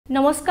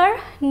নমস্কাৰ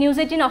নিউজ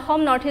 18 অসম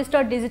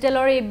নৰ্থইষ্টৰ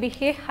ডিজিটেলৰ এই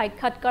বিশেষ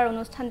সাক্ষাৎকাৰ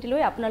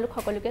অনুষ্ঠানটিলৈ আপোনালোক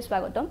সকলোকে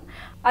স্বাগতম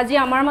আজি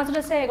আমাৰ মাজত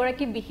আছে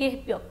এগৰাকী বিশেষ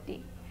ব্যক্তি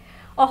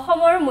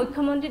অসমৰ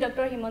মুখ্যমন্ত্ৰী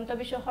ডক্টৰ হিমন্ত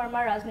বিশ্ব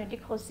শৰ্মাৰ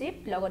ৰাজনৈতিক সচিব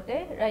লগতে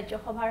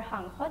ৰাজ্যসভাৰ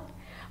সাংসদ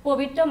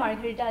পবিত্ৰ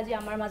মাৰ্ঘেৰিটা আজি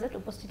আমাৰ মাজত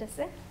উপস্থিত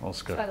আছে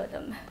নমস্কাৰ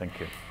স্বাগতম থ্যাংক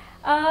ইউ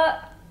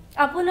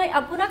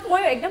আপোনাক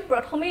মই একদম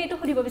প্ৰথমে এটো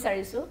সুধিব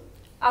বিচাৰিছো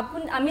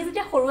আমি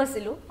যেতিয়া সৰু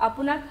আছিলো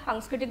আপোনাক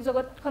সাংস্কৃতিক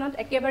জগতখনত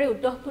একেবাৰে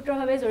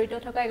উত্তৰপুত্ৰভাৱে জড়িত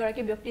থকা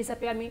এগৰাকী ব্যক্তি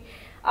হিচাপে আমি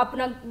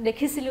আপোনাক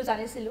দেখিছিলো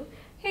জানিছিলো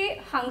সেই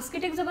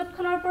সাংস্কৃতিক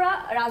জগতখনৰ পৰা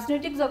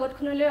ৰাজনৈতিক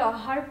জগতখনলৈ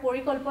অহাৰ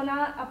পৰিকল্পনা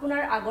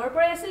আপোনাৰ আগৰ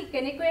পৰাই আছিল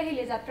কেনেকৈ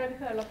আহিলে যাত্ৰাৰ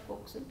বিষয়ে অলপ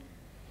কওকচোন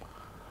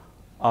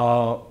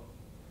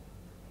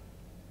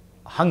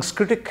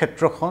সাংস্কৃতিক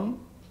ক্ষেত্ৰখন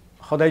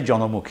সদায়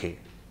জনমুখী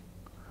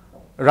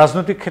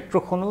ৰাজনৈতিক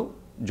ক্ষেত্ৰখনো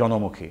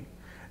জনমুখী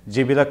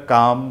যিবিলাক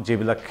কাম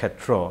যিবিলাক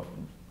ক্ষেত্ৰ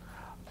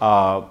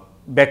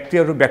ব্যক্তি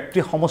আৰু ব্যক্তি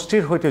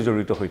সমষ্টিৰ সৈতে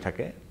জড়িত হৈ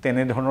থাকে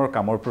তেনে ধৰণৰ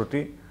কামৰ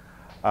প্ৰতি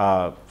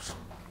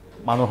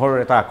মানুহৰ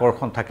এটা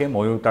আকৰ্ষণ থাকে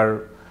ময়ো তাৰ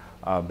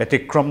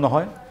ব্যতিক্ৰম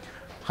নহয়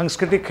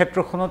সাংস্কৃতিক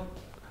ক্ষেত্ৰখনত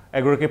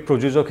এগৰাকী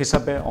প্ৰযোজক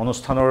হিচাপে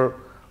অনুষ্ঠানৰ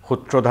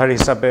সূত্ৰধাৰ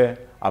হিচাপে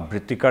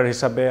আবৃত্তিকাৰ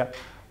হিচাপে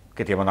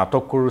কেতিয়াবা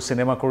নাটক কৰোঁ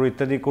চিনেমা কৰোঁ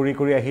ইত্যাদি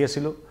কৰি আহি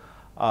আছিলোঁ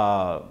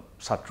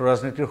ছাত্ৰ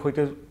ৰাজনীতিৰ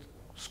সৈতে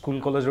স্কুল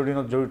কলেজৰ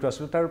দিনত জড়িত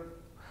আছিলোঁ তাৰ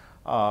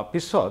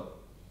পিছত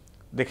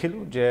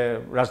দেখিলোঁ যে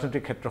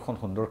ৰাজনৈতিক ক্ষেত্ৰখন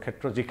সুন্দৰ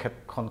ক্ষেত্ৰ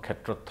যিখন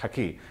ক্ষেত্ৰত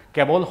থাকি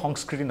কেৱল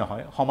সংস্কৃতি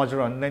নহয় সমাজৰ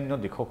অন্যান্য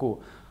দিশকো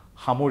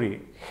সামৰি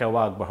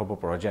সেৱা আগবঢ়াব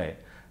পৰা যায়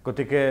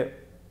গতিকে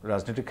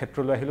ৰাজনৈতিক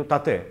ক্ষেত্ৰলৈ আহিলোঁ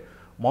তাতে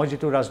মই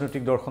যিটো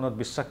ৰাজনৈতিক দৰ্শনত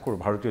বিশ্বাস কৰোঁ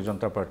ভাৰতীয়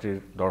জনতা পাৰ্টিৰ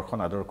দৰ্শন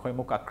আদৰ্শই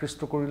মোক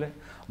আকৃষ্ট কৰিলে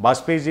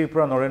বাজপেয়ীজীৰ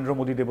পৰা নৰেন্দ্ৰ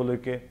মোদী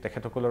দেৱলৈকে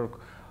তেখেতসকলৰ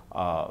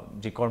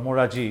যি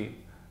কৰ্মৰাজি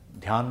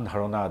ধ্যান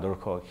ধাৰণা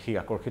আদৰ্শ সি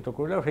আকৰ্ষিত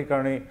কৰিলে আৰু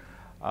সেইকাৰণে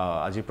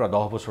আজিৰ পৰা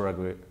 10 বছৰ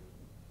আগৈ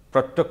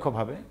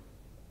প্ৰত্যক্ষভাৱে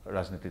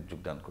ৰাজনীতিত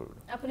যোগদান কৰিলোঁ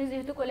আপুনি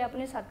যেহেতু ক'লে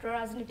আপুনি ছাত্ৰ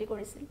ৰাজনীতি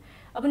কৰিছিল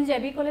আপুনি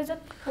জেবি কলেজত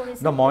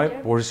পঢ়িছিল না মই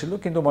পঢ়িছিলোঁ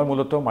কিন্তু মই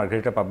মূলতঃ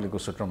মাৰ্ঘেৰিটা পাব্লিক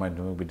উচ্চতৰ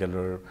মাধ্যমিক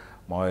বিদ্যালয়ৰ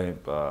মই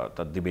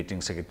তাত ডিবেটিং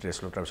ছেক্ৰেটাৰী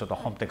আছিলোঁ তাৰপিছত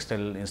অসম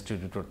টেক্সটাইল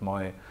ইনষ্টিটিউটত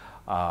মই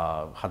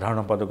সাধাৰণ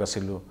সম্পাদক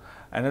আছিলোঁ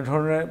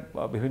এনেধৰণে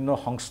বিভিন্ন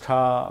সংস্থা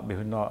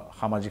বিভিন্ন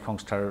সামাজিক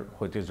সংস্থাৰ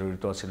সৈতে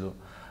জড়িত আছিলোঁ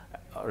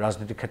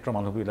ৰাজনৈতিক ক্ষেত্ৰৰ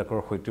মানুহবিলাকৰ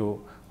সৈতেও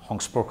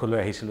সংস্পৰ্শলৈ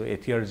আহিছিলোঁ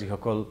এতিয়াৰ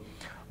যিসকল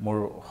মোৰ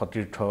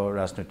সতীৰ্থ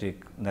ৰাজনৈতিক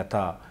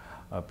নেতা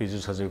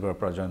পীযুষ হাজৰিকাৰ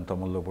পৰা জয়ন্ত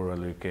মল্ল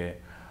বৰুৱালৈকে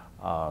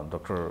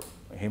ডক্টৰ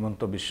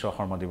হিমন্ত বিশ্ব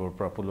শৰ্মাদেৱৰ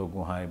পৰা পুলক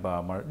গোহাঁই বা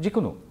আমাৰ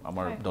যিকোনো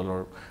আমাৰ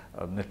দলৰ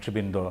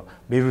নেতৃবৃন্দ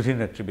বিৰোধী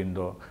নেতৃবৃন্দ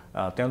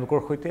তেওঁলোকৰ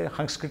সৈতে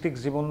সাংস্কৃতিক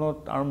জীৱনত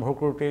আৰম্ভ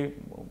কৰোঁতে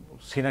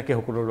চিনাকি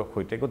সকলৰ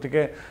সৈতে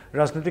গতিকে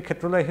ৰাজনৈতিক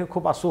ক্ষেত্ৰলৈ আহি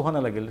খুব আচুহা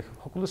নালাগিল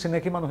সকলো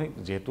চিনাকি মানুহে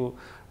যিহেতু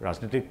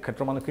ৰাজনৈতিক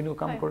ক্ষেত্ৰৰ মানুহখিনিও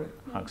কাম কৰে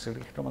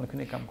সাংস্কৃতিক ক্ষেত্ৰৰ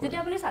মানুহখিনিয়ে কাম কৰে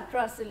যেতিয়া আপুনি ছাত্ৰ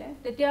আছিলে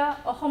তেতিয়া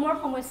অসমৰ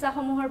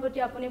সমস্যাসমূহৰ প্ৰতি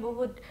আপুনি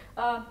বহুত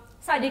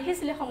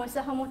দেখিছিলে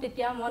সমস্যাসমূহ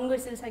তেতিয়া মন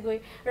গৈছিল চাগৈ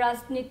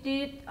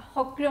ৰাজনীতিত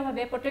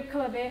সক্ৰিয়ভাৱে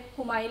প্ৰত্যক্ষভাৱে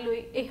সোমাই লৈ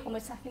এই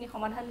সমস্যাখিনি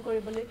সমাধান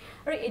কৰিবলৈ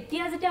আৰু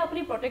এতিয়া যেতিয়া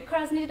আপুনি প্ৰত্যক্ষ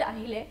ৰাজনীতিত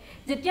আহিলে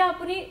যেতিয়া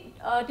আপুনি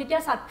তেতিয়া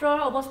ছাত্ৰ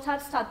অৱস্থাত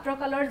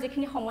ছাত্ৰকালৰ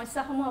যিখিনি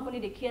সমস্যাসমূহ আপুনি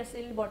দেখি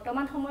আছিল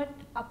বৰ্তমান সময়ত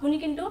আপুনি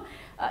কিন্তু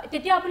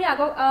তেতিয়া আপুনি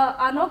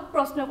আনক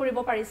প্ৰশ্ন কৰিব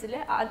পাৰিছিলে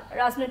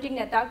ৰাজনৈতিক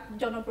নেতাক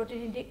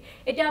জনপ্ৰতিনিধিক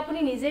এতিয়া আপুনি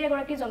নিজে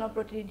এগৰাকী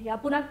জনপ্ৰতিনিধি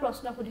আপোনাক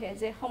প্ৰশ্ন সোধে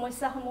যে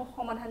সমস্যাসমূহ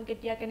সমাধান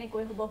কেতিয়া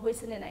কেনেকৈ হ'ব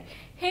হৈছে নে নাই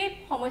সেই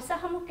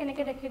সমস্যাসমূহ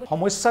কেনেকৈ দেখে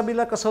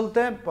সমস্যাবিলাক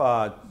আচলতে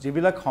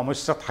যিবিলাক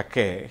সমস্যা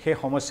থাকে সেই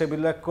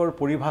সমস্যাবিলাকৰ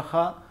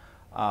পৰিভাষা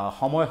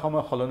সময়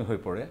সময় সলনি হৈ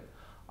পৰে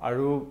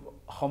আৰু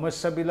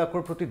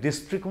সমস্যাবিলাকৰ প্ৰতি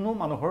দৃষ্টিকোণো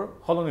মানুহৰ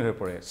সলনি হৈ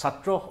পৰে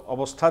ছাত্ৰ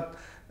অৱস্থাত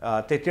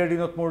তেতিয়াৰ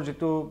দিনত মোৰ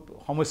যিটো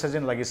সমস্যা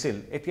যেন লাগিছিল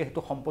এতিয়া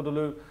সেইটো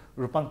সম্পদলৈ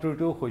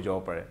ৰূপান্তৰিতও হৈ যাব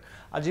পাৰে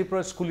আজিৰ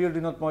পৰা স্কুলীয়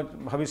দিনত মই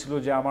ভাবিছিলোঁ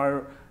যে আমাৰ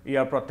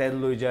ইয়াৰ পৰা তেল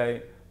লৈ যায়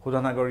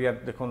শোধনাগাৰ ইয়াত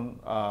দেখোন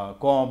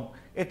কম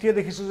এতিয়া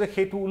দেখিছোঁ যে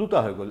সেইটো ওলোটা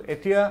হৈ গ'ল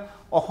এতিয়া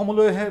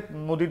অসমলৈহে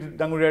মোদী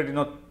ডাঙৰীয়াৰ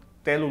দিনত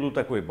তেল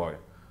ওলোটাকৈ বয়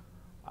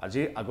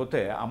আজি আগতে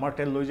আমাৰ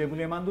তেল লৈ যায়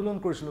বুলি আমি আন্দোলন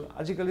কৰিছিলোঁ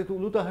আজিকালিতো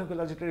ওলোটা হৈ গ'ল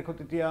আজিৰ তাৰিখত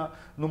এতিয়া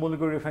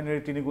নুমলীগড় ৰিফাইনেৰী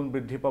 3 গুণ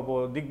বৃদ্ধি পাব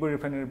ডিগবৈ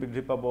ৰিফাইনেৰী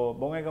বৃদ্ধি পাব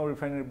বঙাইগাঁও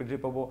ৰিফাইনেৰী বৃদ্ধি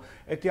পাব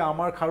এতিয়া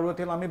আমাৰ খাৰুৱা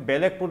তেল আমি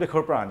বেলেগ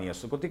প্ৰদেশৰ পৰা আনি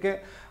আছোঁ গতিকে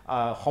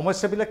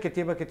সমস্যাবিলাক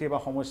কেতিয়াবা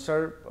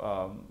সমস্যাৰ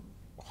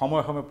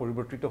সময়ে সময়ে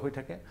পৰিৱৰ্তিত হৈ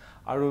থাকে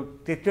আৰু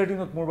তেতিয়াৰ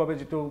দিনত মোৰ বাবে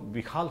যিটো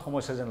বিশাল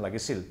সমস্যা যেন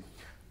লাগিছিল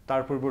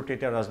তাৰ পৰিৱৰ্তে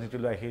এতিয়া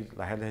ৰাজনীতিলৈ আহি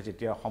লাহে লাহে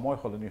যেতিয়া সময়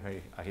সলনি হৈ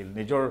আহিল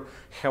নিজৰ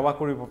সেৱা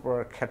কৰিব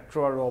পৰাৰ ক্ষেত্ৰ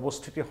আৰু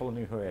অৱস্থিতি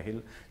সলনি হৈ আহিল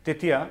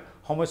তেতিয়া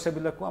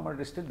সমস্যাবিলাকো আমাৰ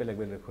দৃষ্টিত বেলেগ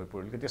বেলেগ হৈ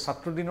পৰিল তেতিয়া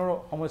ছাত্ৰ দিনৰ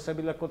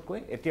সমস্যাবিলাকতকৈ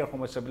এতিয়াৰ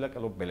সমস্যাবিলাক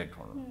অলপ বেলেগ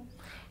ধৰণৰ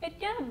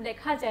এতিয়া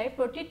দেখা যায়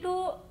প্ৰতিটো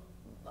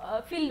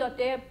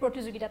ফিল্ডতে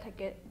প্ৰতিযোগিতা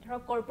থাকে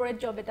ধৰক কৰ্পৰেট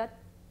জব এটাত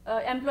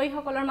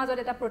এমপ্লয়ীসকলৰ মাজত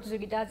এটা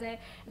প্ৰতিযোগিতা যে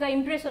এটা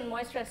ইমপ্ৰেছন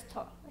মই শ্ৰেষ্ঠ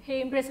সেই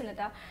ইমপ্ৰেছন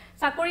এটা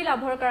চাকৰি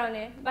লাভৰ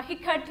কাৰণে বা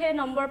শিক্ষাৰ্থীয়ে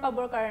নম্বৰ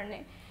পাবৰ কাৰণে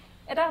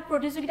এটা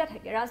প্ৰতিযোগিতা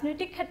থাকে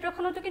ৰাজনৈতিক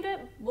ক্ষেত্ৰখনতো কিন্তু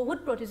বহুত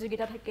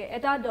প্ৰতিযোগিতা থাকে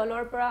এটা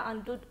দলৰ পৰা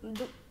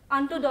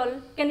আনটো দল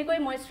কেনেকৈ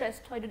মই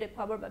শ্ৰেষ্ঠ হয়তো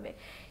দেখুৱাবৰ বাবে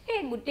সেই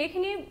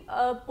গোটেইখিনি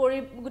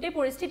গোটেই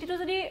পৰিস্থিতিটো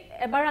যদি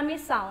এবাৰ আমি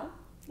চাওঁ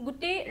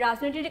গোটেই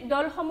ৰাজনৈতিক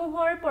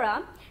দলসমূহৰ পৰা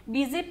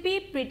বিজেপি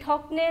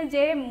পৃথক নে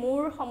যে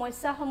মোৰ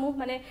সমস্যাসমূহ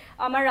মানে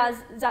আমাৰ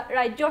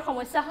ৰাজ্যৰ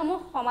সমস্যাসমূহ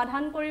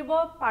সমাধান কৰিব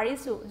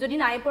পাৰিছো যদি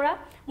নাই পৰা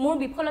মোৰ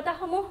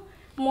বিফলতাসমূহ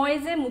মই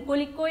যে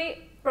মুকলিকৈ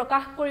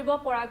প্ৰকাশ কৰিব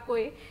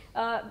পৰাকৈ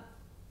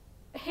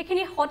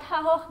হেখিনি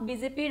হতসাহস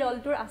বিজেপি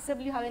দলটোৰ আছে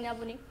বুলি ভাবেনে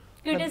আপুনি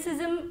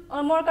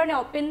ক্ৰিটিসিজমৰ কাৰণে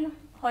ওপেন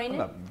হয়নে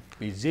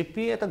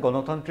বিজেপি এটা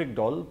গণতান্ত্ৰিক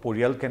দল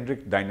পৰিয়াল কেন্দ্ৰিক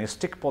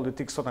ডাইনেষ্টিক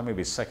পলিটিক্সত আমি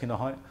বিশ্বাসী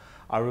নহয়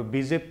আৰু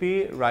বিজেপি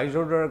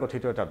ৰাইজৰ দ্বাৰা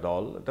গঠিত এটা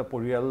দল এটা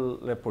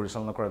পৰিয়ালে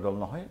পৰিচালনা কৰা দল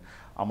নহয়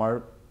আমাৰ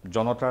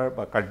জনতাৰ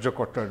বা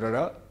কাৰ্যকৰ্তাৰ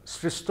দ্বাৰা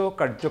সৃষ্ট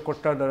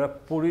কাৰ্যকৰ্তাৰ দ্বাৰা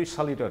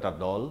পৰিচালিত এটা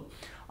দল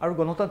আৰু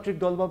গণতান্ত্ৰিক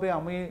দল বাবে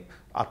আমি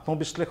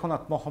আত্মবিশ্লেষণ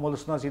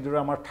আত্মসমালোচনা যিদৰে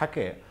আমাৰ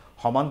থাকে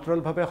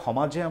সমান্তৰালভাৱে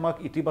সমাজে আমাক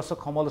ইতিবাচক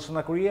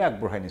সমালোচনা কৰিয়ে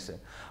আগবঢ়াই নিছে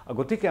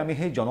গতিকে আমি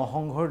সেই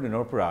জনসংঘৰ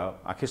দিনৰ পৰা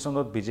 80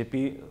 চনত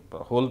বিজেপি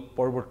হ'ল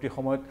পৰৱৰ্তী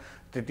সময়ত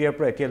তেতিয়াৰ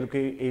পৰা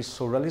এতিয়ালৈকে এই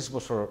 44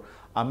 বছৰ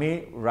আমি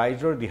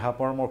ৰাইজৰ দিহা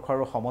পৰামৰ্শ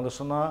আৰু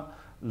সমালোচনা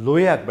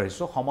লৈ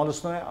আগবাঢ়িছো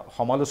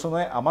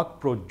সমালোচনাই আমাক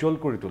প্ৰজ্বল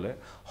কৰি তোলে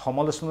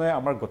সমালোচনাই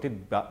আমাৰ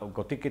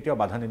গতি কেতিয়াও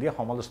বাধা নিদিয়ে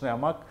সমালোচনাই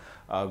আমাক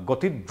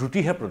গতিত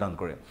দ্ৰুতিহে প্ৰদান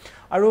কৰে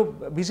আৰু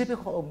বিজেপি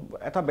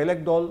এটা বেলেগ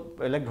দল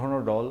বেলেগ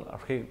ধৰণৰ দল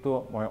আৰু সেইটো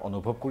মই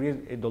অনুভৱ কৰি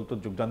এই দলটোত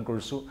যোগদান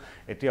কৰিছো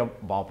এতিয়া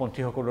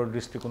বাওঁপন্থীসকলৰ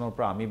দৃষ্টিকোণৰ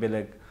পৰা আমি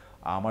বেলেগ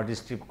আমাৰ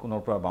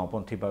দৃষ্টিকোণৰ পৰা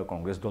বাওঁপন্থী বা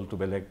কংগ্ৰেছ দলটো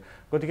বেলেগ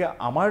গতিকে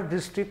আমাৰ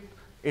দৃষ্টিত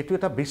এইটো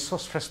এটা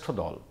বিশ্বশ্ৰেষ্ঠ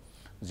দল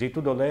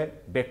যেটো দলে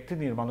ব্যক্তি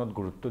নিৰ্মাণত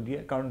গুৰুত্ব দিয়ে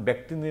কাৰণ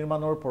ব্যক্তি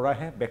নিৰ্মাণৰ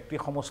পৰাহে ব্যক্তি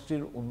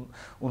সমষ্টিৰ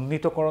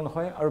উন্নীতকৰণ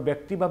হয় আৰু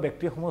ব্যক্তি বা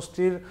ব্যক্তি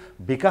সমষ্টিৰ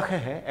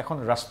বিকাশেহে এখন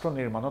ৰাষ্ট্ৰ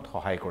নিৰ্মাণত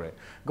সহায় কৰে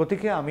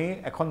গতিকে আমি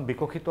এখন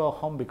বিকশিত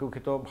অসম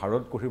বিকশিত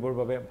ভাৰত গঢ়িবৰ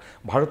বাবে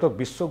ভাৰতক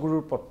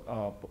বিশ্বগুৰুৰ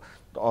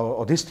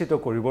অধিষ্ঠিত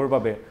কৰিবৰ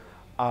বাবে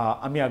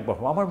আমি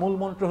আগবাঢ়ো আমাৰ মূল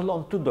মন্ত্ৰ হ'ল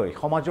অন্ত্যোদয়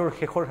সমাজৰ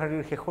শেষৰ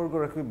শাৰীৰ শেষৰ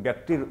গৰাকী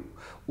ব্যক্তিৰ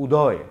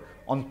উদয়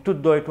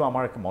অন্ত্যোদয়টো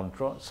আমাৰ এক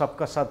মন্ত্ৰ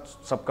সবকা সাথ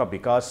সবকা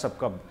বিকাশ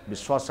সবকা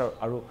বিশ্বাস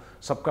আৰু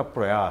সবকা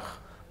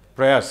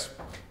প্ৰয়াস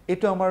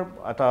এইটো আমাৰ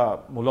এটা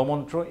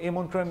মূলমন্ত্ৰ এই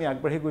মন্ত্ৰ আমি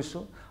আগবাঢ়ি গৈছো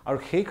আৰু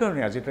সেই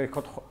কাৰণে আজি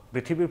তাৰিখত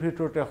পৃথিৱীৰ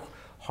ভিতৰতে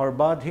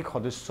সৰ্বাধিক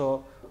সদস্য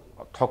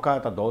থকা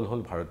এটা দল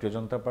হ'ল ভাৰতীয়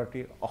জনতা পাৰ্টি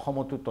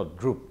অসমতো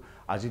তদ্ৰুপ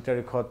আজি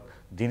তাৰিখত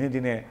দিনে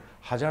দিনে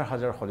হাজাৰ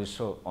হাজাৰ সদস্য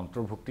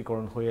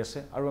অন্তৰ্ভুক্তিকৰণ হৈ আছে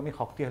আৰু আমি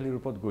শক্তিশালী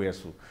ৰূপত গৈ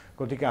আছো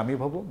গতিকে আমি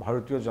ভাবো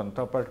ভাৰতীয়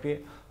জনতা পাৰ্টিয়ে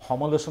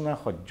সমালোচনা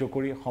সহ্য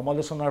কৰি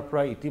সমালোচনাৰ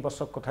পৰা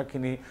ইতিবাচক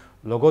কথাখিনি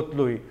লগত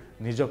লৈ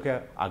নিজকে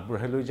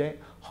আগবঢ়াই লৈ যায়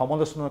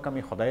সমালোচনাক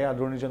আমি সদায়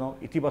আদৰণি জনাওঁ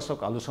ইতিবাচক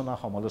আলোচনা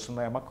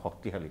সমালোচনাই আমাক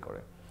শক্তিশালী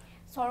কৰে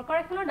চৰকাৰ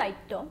এখনৰ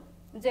দায়িত্ব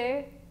যে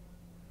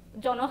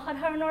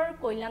জনসাধাৰণৰ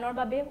কল্যাণৰ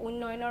বাবে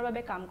উন্নয়নৰ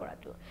বাবে কাম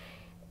কৰাটো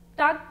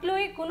তাক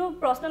লৈ কোনো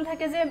প্ৰশ্ন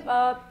থাকে যে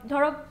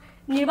ধৰক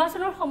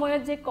নিৰ্বাচনৰ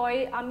সময়ত যে কয়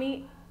আমি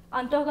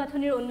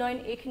আন্তঃগাঁথনিৰ উন্নয়ন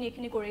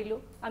এইখিনি কৰিলো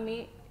আমি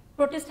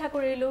প্ৰতিষ্ঠা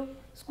কৰিলো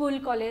স্কুল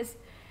কলেজ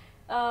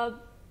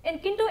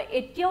কিন্তু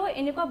এতিয়াও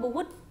এনেকুৱা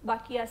বহুত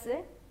বাকি আছে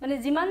মানে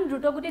যিমান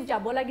দ্ৰুতগতিত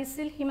যাব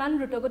লাগিছিল সিমান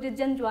দ্ৰুতগতিত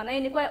যেন যোৱা নাই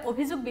এনেকুৱা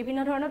অভিযোগ বিভিন্ন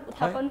ধৰণত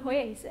উত্থাপন হৈ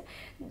আহিছে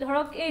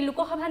ধৰক এই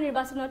লোকসভা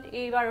নিৰ্বাচনত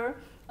এইবাৰৰ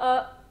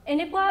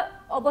এনেকুৱা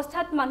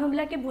অৱস্থাত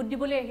মানুহবিলাকে ভোট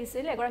দিবলৈ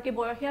আহিছিল এগৰাকী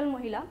বয়সীয়াল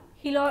মহিলা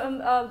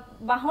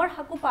বাহৰ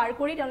হাকু পাৰ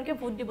কৰি তেওঁলোকে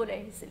ভোট দিবলৈ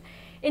আহিছিল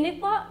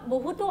এনেকুৱা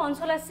বহুতো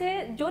অঞ্চল আছে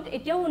য'ত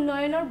এতিয়াও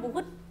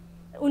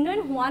উন্নয়ন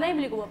হোৱা নাই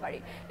বুলি ক'ব পাৰি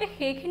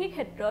সেইখিনি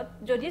ক্ষেত্ৰত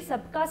যদি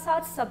সবকা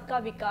সাথ সবকা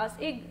বিকাশ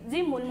এই যি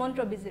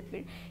মূলমন্ত্ৰ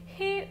বিজেপিৰ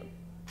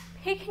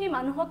সেইখিনি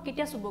মানুহক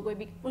কেতিয়া চুবগৈ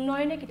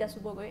উন্নয়নে কেতিয়া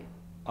চুবগৈ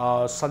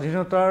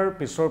স্বাধীনতাৰ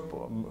পিছৰ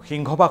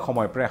সিংহভাগ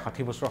সময় প্ৰায়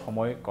 60 বছৰ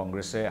সময়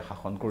কংগ্ৰেছে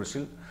শাসন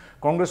কৰিছিল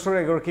কংগ্ৰেছৰ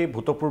এগৰাকী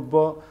ভূতপূৰ্ব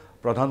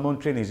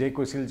প্ৰধানমন্ত্ৰীয়ে নিজেই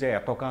কৈছিল যে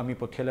এটকা আমি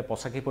পঠিয়ালে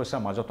 85 পইচা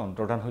মাজত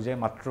অন্তৰ্ধান হৈ যায়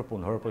মাত্ৰ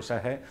 15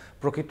 পইচাহে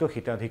প্ৰকৃত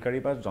হিতাধিকাৰী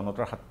বা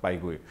জনতাৰ হাত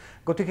পাইগৈ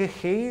গতিকে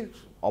সেই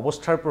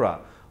অৱস্থাৰ পৰা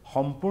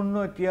সম্পূৰ্ণ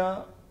এতিয়া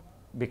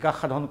বিকাশ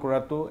সাধন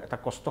কৰাটো এটা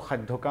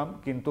কষ্টসাধ্য কাম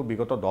কিন্তু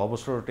বিগত 10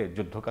 বছৰতে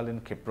যুদ্ধকালীন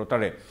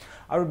ক্ষেত্ৰতাৰে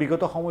আৰু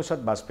বিগত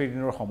সময়ছোৱাত বাজপেয়ী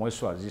দিনৰ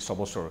সময়ছোৱা যি 6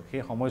 বছৰ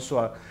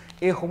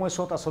সেই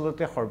সময়ছোৱাত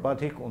আচলতে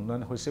সৰ্বাধিক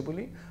উন্নয়ন হৈছে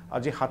বুলি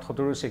আজি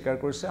 77 স্বীকাৰ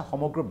কৰিছে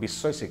সমগ্ৰ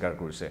বিশ্বই স্বীকাৰ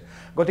কৰিছে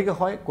গতিকে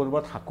হয়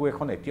কৰবাত হাকু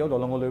এখন এতিয়াও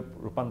দলঙলৈ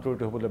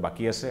ৰূপান্তৰিত হ'বলৈ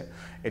বাকি আছে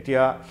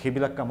এতিয়া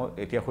সেইবিলাক কাম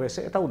এতিয়া হৈ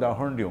আছে এটা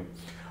উদাহৰণ দিওঁ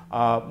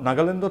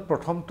নাগালেণ্ডত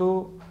প্ৰথমটো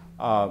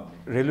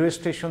ৰেলৱে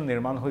ষ্টেচন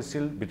নিৰ্মাণ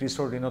হৈছিল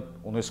ব্ৰিটিছৰ দিনত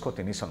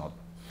 1903 চনত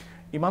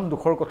ইমান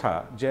দুখৰ কথা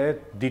যে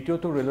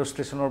দ্বিতীয়টো ৰেল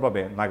ষ্টেচনৰ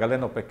বাবে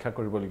নাগালেণ্ড অপেক্ষা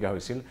কৰিবলগীয়া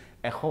হৈছিল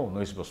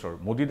 119 বছৰ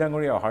মোদী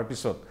ডাঙৰীয়া অহাৰ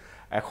পিছত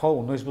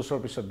 119 বছৰ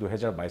পিছত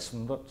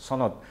 2022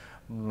 চনত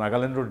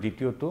নাগালেণ্ডৰ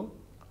দ্বিতীয়টো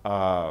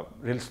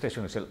ৰেল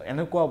ষ্টেচন হৈছিল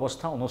এনেকুৱা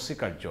অৱস্থা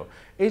অনস্বীকাৰ্য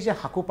এই যে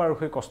হাকু পাৰ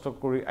হৈ কষ্ট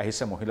কৰি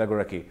আহিছে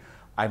মহিলাগৰাকী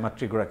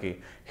আইমাতৃগৰাকী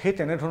সেই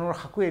তেনেধৰণৰ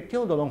হাকু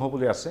এতিয়াও দলং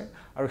হ'বলৈ আছে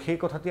আৰু সেই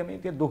কথাটি আমি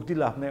এতিয়া দুখ দি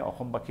লাভ নাই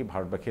অসমবাসী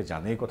ভাৰতবাসীয়ে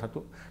জানেই কথাটো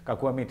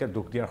কাকো আমি এতিয়া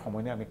দুখ দিয়াৰ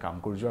সময় নাই আমি কাম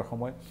কৰি যোৱাৰ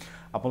সময়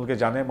আপোনালোকে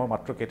জানে মই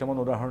মাত্ৰ কেইটামান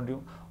উদাহৰণ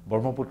দিওঁ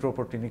ব্ৰহ্মপুত্ৰৰ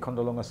ওপৰত 3খন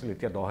দলং আছিল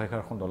এতিয়া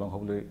 10,000খন দলং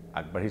হ'বলৈ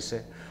আগবাঢ়িছে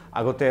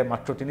আগতে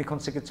মাত্ৰ 3খন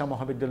চিকিৎসা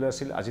মহাবিদ্যালয়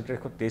আছিল আজি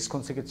তাৰিখত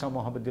 23খন চিকিৎসা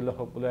মহাবিদ্যালয়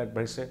হ'বলৈ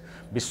আগবাঢ়িছে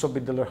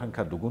বিশ্ববিদ্যালয়ৰ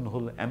সংখ্যা দুগুণ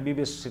হ'ল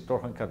MBBS চিটৰ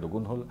সংখ্যা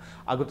দুগুণ হ'ল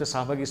আগতে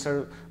চাহবাগিচাৰ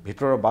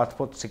ভিতৰৰ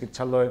বাটপথ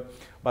চিকিৎসালয়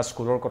বা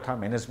স্কুলৰ কথা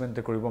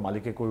মেনেজমেণ্টে কৰিব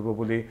মালিকে কৰিব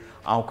বুলি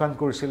আওকাণ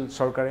কৰিছিল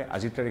চৰকাৰে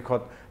আজিৰ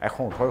তাৰিখত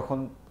 118খন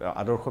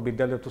আদৰ্শ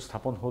বিদ্যালয়টো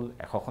স্থাপন হ'ল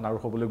 100খন আৰু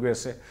হ'বলৈ গৈ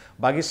আছে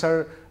বাগিচাৰ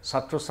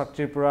ছাত্ৰ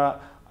ছাত্ৰীৰ পৰা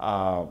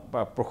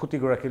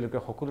প্ৰসূতিগৰাকীলৈকে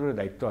সকলোৰে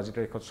দায়িত্ব আজিৰ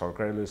তাৰিখত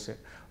চৰকাৰে লৈছে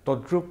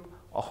তদ্ৰুপ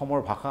অসমৰ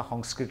ভাষা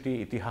সংস্কৃতি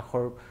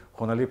ইতিহাসৰ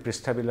সোণালী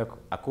পৃষ্ঠাবিলাক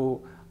আকৌ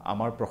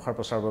আমাৰ প্ৰসাৰ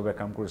প্ৰচাৰৰ বাবে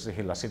কাম কৰিছে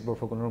সেই লাচিত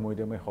বৰফুকনৰ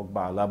মৈদামেই হওক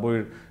বা আলাবৈৰ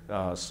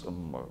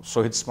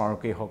শ্বহীদ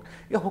স্মাৰকেই হওক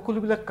এই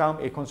সকলোবিলাক কাম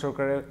এইখন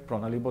চৰকাৰে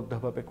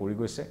প্ৰণালীবদ্ধভাৱে কৰি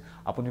গৈছে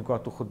আপুনি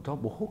কোৱাটো শুদ্ধ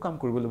বহু কাম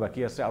কৰিবলৈ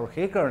বাকী আছে আৰু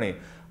সেইকাৰণে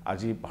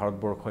আজি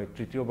ভাৰতবৰ্ষই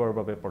তৃতীয়বাৰৰ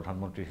বাবে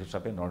প্ৰধানমন্ত্ৰী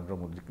হিচাপে নৰেন্দ্ৰ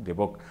মোদী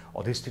দেৱক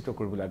অধিষ্ঠিত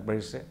কৰিবলৈ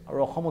আগবাঢ়িছে আৰু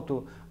অসমতো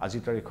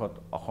আজিৰ তাৰিখত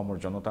অসমৰ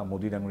জনতা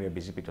মোদী ডাঙৰীয়া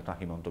বিজেপি তথা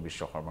হিমন্ত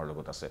বিশ্ব শৰ্মাৰ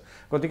লগত আছে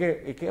গতিকে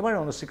একেবাৰে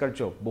অনস্বীকাৰ্য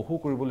বহু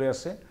কৰিবলৈ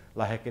আছে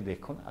লাহেকে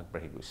দেশখন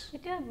আগবাঢ়ি গৈছে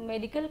এতিয়া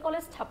মেডিকেল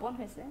কলেজ স্থাপন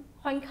হৈছে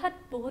সংখ্যাত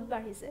বহুত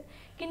বাঢ়িছে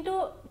কিন্তু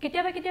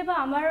কেতিয়াবা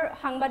আমাৰ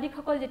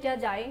সাংবাদিকসকল যেতিয়া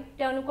যায়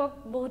তেওঁলোকক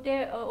বহুতে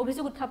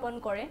অভিযোগ উত্থাপন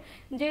কৰে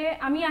যে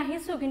আমি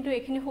আহিছোঁ কিন্তু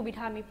এইখিনি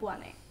সুবিধা আমি পোৱা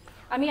নাই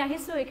আমি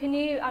আহিছোঁ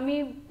এইখিনি আমি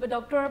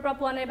ডক্টৰৰ পৰা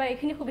পোৱা নাই বা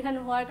এইখিনি সুবিধা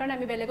নোহোৱাৰ কাৰণে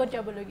আমি বেলেগত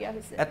যাবলগীয়া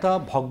হৈছে এটা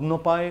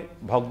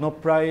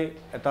ভগ্নপ্ৰায়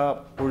এটা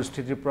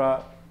পৰিস্থিতিৰ পৰা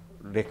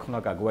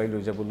দেশখনক আগুৱাই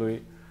লৈ যাবলৈ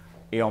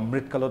এই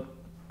অমৃতকালত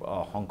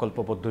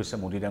সংকল্পবদ্ধ হৈছে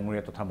মোদী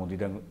ডাঙৰীয়া তথা মোদী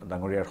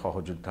ডাঙৰীয়াৰ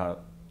সহযোদ্ধা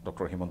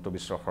ডক্টৰ হিমন্ত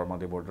বিশ্ব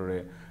শৰ্মাদেৱৰ দৰে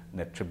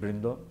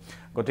নেতৃবৃন্দ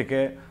গতিকে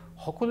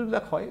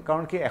সকলোবিলাক হয়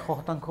কাৰণ কি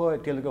 100%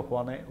 এতিয়ালৈকে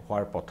হোৱা নাই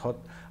হোৱাৰ পথত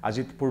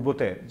আজি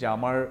পূৰ্বতে যে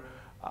আমাৰ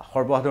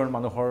সৰ্বসাধাৰণ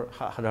মানুহৰ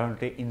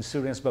সাধাৰণতে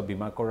ইঞ্চুৰেঞ্চ বা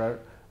বীমা কৰাৰ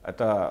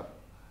এটা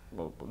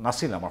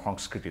নাছিল আমাৰ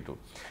সংস্কৃতিটো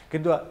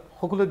কিন্তু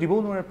সকলোৱে দিবও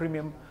নোৱাৰে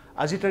প্ৰিমিয়াম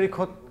আজিৰ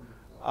তাৰিখত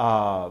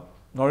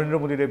নৰেন্দ্ৰ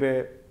মোদীদেৱে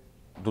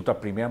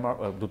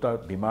দুটা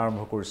বীমা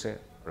আৰম্ভ কৰিছে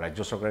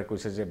ৰাজ্য চৰকাৰে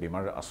কৈছে যে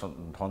বীমাৰ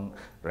ধন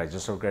ৰাজ্য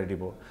চৰকাৰে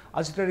দিব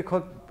আজিৰ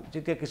তাৰিখত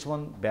যেতিয়া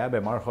কিছুমান বেয়া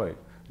বেমাৰ হয়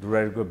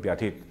দুৰাৰোগ্য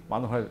ব্যাধিত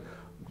মানুহে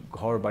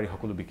ঘৰ বাৰী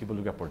সকলো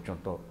বিকিবলগীয়া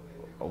পৰ্যন্ত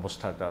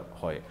অৱস্থা এটা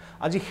হয়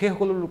আজি সেই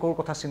সকলো লোকৰ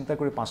কথা চিন্তা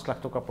কৰি 5 লাখ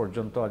টকা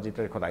পৰ্যন্ত আজিৰ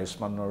তাৰিখত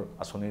আয়ুষ্মানৰ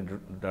আঁচনিৰ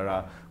দ্বাৰা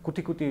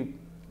কোটি কোটি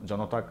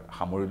জনতাক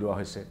সামৰি লোৱা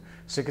হৈছে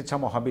চিকিৎসা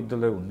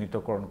মহাবিদ্যালয়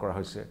উন্নীতকৰণ কৰা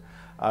হৈছে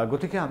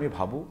গতিকে আমি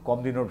ভাবোঁ কম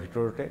দিনৰ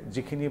ভিতৰতে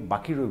যিখিনি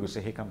বাকী ৰৈ গৈছে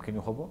সেই কামখিনি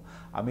হ'ব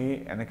আমি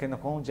এনেকৈ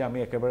নকওঁ যে আমি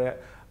একেবাৰে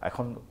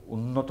এখন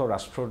উন্নত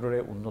ৰাষ্ট্ৰৰ দৰে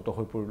উন্নত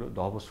হৈ পৰিলোঁ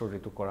 10 বছৰত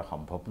এইটো কৰা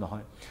সম্ভৱ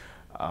নহয়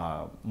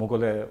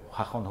মোগলে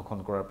শাসন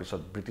কৰাৰ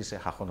পিছত ব্ৰিটিছে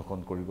শাসন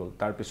কৰি গ'ল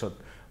তাৰপিছত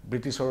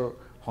ব্ৰিটিছৰ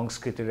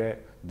সংস্কৃতিৰে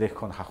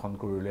দেশখন শাসন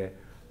কৰিলে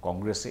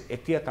কংগ্ৰেছে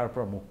এতিয়া তাৰ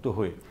পৰা মুক্ত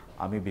হৈ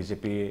আমি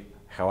বিজেপি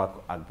সেৱাক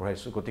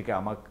আগবঢ়াইছোঁ গতিকে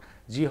আমাক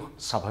যি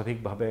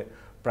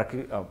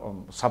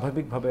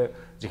স্বাভাৱিকভাৱে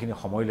যিখিনি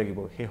সময় লাগিব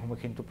সেই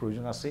সময়খিনিতো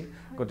প্ৰয়োজন আছেই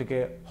গতিকে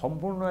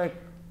সম্পূৰ্ণ এক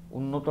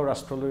উন্নত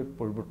ৰাষ্ট্ৰলৈ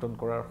পৰিৱৰ্তন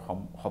কৰাৰ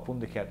সপোন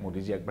দেখি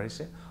মোদীজী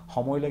আগবাঢ়িছে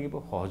সময় লাগিব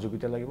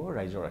সহযোগিতা লাগিব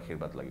ৰাইজৰ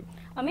আশীৰ্বাদ লাগিব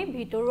আমি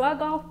ভিতৰুৱা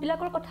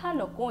গাঁওবিলাকৰ কথা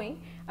নকই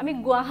আমি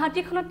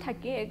গুৱাহাটীখনত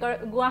থাকি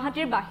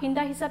গুৱাহাটীৰ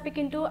বাসিন্দা হিচাপে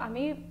কিন্তু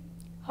আমি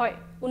হয়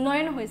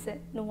উন্নয়ন হৈছে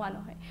নোহোৱা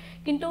নহয়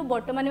কিন্তু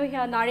বৰ্তমানেও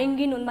হেয়া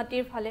নাৰেংগী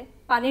নুনমাটিৰ ফালে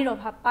পানীৰ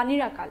অভাৱ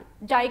পানীৰ আকাল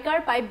জাইকাৰ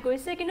পাইপ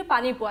গৈছে কিন্তু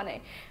পানী পোৱা নাই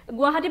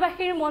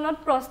গুৱাহাটীবাসীৰ মনত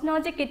প্ৰশ্ন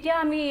যে কেতিয়া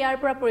আমি ইয়াৰ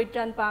পৰা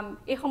পৰিত্ৰাণ পাম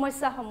এই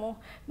সমস্যাসমূহ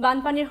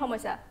বানপানীৰ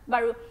সমস্যা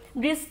বাৰু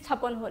ব্ৰিজ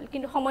স্থাপন হ'ল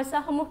কিন্তু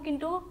সমস্যাসমূহ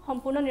কিন্তু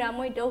সম্পূৰ্ণ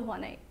নিৰাময় এতিয়াও হোৱা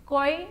নাই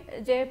কয়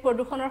যে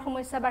প্ৰদূষণৰ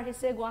সমস্যা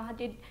বাঢ়িছে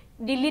গুৱাহাটীত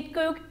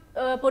দিল্লীতকৈও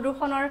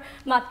প্ৰদূষণৰ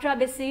মাত্ৰা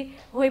বেছি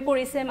হৈ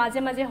পৰিছে মাজে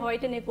মাজে হয়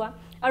তেনেকুৱা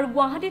আৰু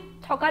গুৱাহাটীত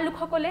থকা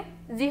লোকসকলে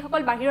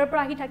যিসকল বাহিৰৰ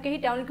পৰা আহি থাকেহি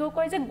তেওঁলোকেও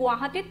কয় যে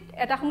গুৱাহাটীত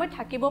এটা সময়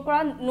থাকিব পৰা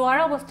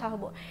নোৱাৰা অৱস্থা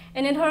হ'ব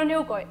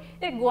এনেধৰণেও কয়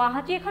এই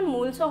গুৱাহাটী এখন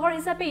মূল চহৰ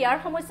হিচাপে ইয়াৰ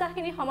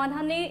সমস্যাখিনি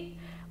সমাধানেই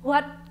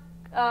হোৱাত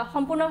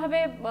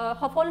সম্পূৰ্ণভাৱে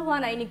সফল হোৱা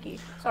নাই নেকি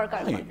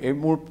চৰকাৰ এই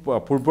মোৰ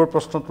পূৰ্বৰ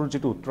প্ৰশ্নটোৰ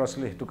যিটো উত্তৰ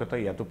আছিলে সেইটো কথা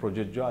ইয়াতো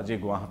প্ৰযোজ্য আজি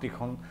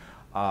গুৱাহাটীখন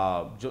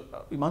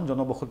ইমান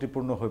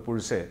জনবসতিপূৰ্ণ হৈ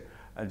পৰিছে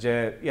যে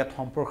ইয়াত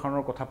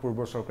সম্প্ৰসাৰণৰ কথা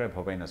পূৰ্বৰ চৰকাৰে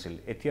ভবাই নাছিল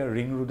এতিয়া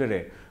ৰিং ৰোডেৰে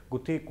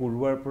গোটেই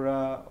কুৰুৱাৰ পৰা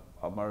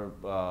আমাৰ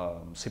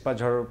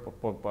চিপাঝাৰৰ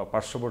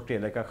পাৰ্শ্বৱৰ্তী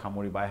এলেকা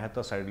সামৰি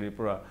বাইহাটা চাৰিআলিৰ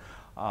পৰা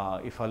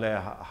ইফালে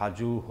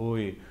হাজু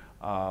হৈ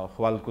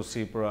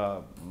শুৱালকুছিৰ পৰা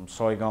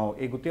ছয়গাঁও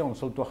এই গোটেই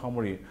অঞ্চলটো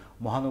সামৰি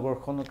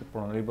মহানগৰখনক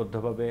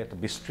প্ৰণালীবদ্ধভাৱে এটা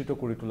বিস্তৃত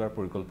কৰি তোলাৰ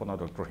পৰিকল্পনা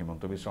ডক্টৰ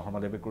হিমন্ত বিশ্ব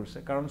শৰ্মাদেৱে কৰিছে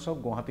কাৰণ চাওক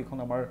গুৱাহাটীখন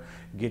আমাৰ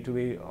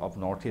গেটৱে অফ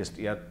নৰ্থ ইষ্ট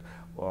ইয়াত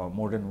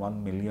more than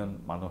 1 million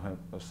মানুহে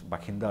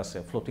বাসিন্দা আছে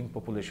ফ্লোটিং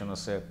পপুলেশ্যন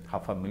আছে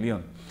 500,000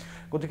 million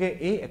গতিকে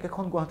এই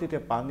একেখন গুৱাহাটীতে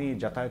পানী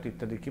যাতায়াত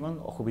ইত্যাদি কিমান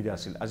অসুবিধা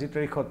আছিল আজিৰ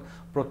তাৰিখত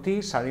প্ৰতি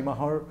 4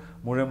 মাহৰ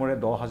মূৰে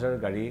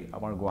 10,000 গাড়ী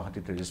আমাৰ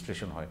গুৱাহাটীত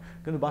ৰেজিষ্ট্ৰেশ্যন হয়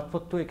কিন্তু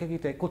বাটপথটো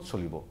একেগিটাই ক'ত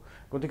চলিব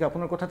গতিকে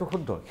আপোনাৰ কথাটো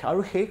শুদ্ধ আৰু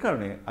সেই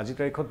কাৰণে আজিৰ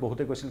তাৰিখত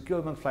বহুতে কৈছিল কিয়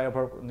ইমান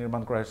ফ্লাইঅভাৰ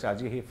নিৰ্মাণ কৰা হৈছে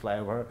আজি সেই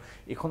ফ্লাইঅভাৰ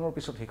এখনৰ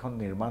পিছত সেইখন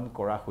নিৰ্মাণ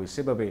কৰা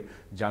হৈছে বাবে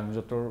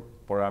যানজঁটৰ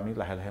পৰা আমি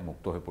লাহে লাহে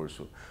মুক্ত হৈ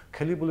পৰিছোঁ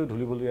খেলিবলৈ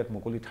ধুলিবলৈ ইয়াত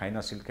মুকলি ঠাই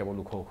নাছিল কেৱল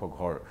ওখ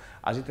ঘৰ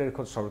আজিৰ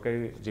তাৰিখত চৰকাৰী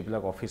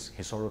যিবিলাক অফিচ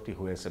হিচৰতি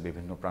হৈ আছে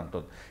বিভিন্ন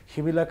প্ৰান্তত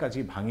সেইবিলাক আজি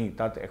ভাঙি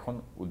তাত এখন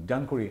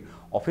উদ্যান কৰি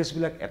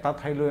অফিচবিলাক এটা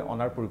ঠাইলৈ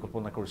অনাৰ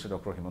পৰিকল্পনা কৰিছে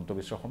ডক্টৰ হিমন্ত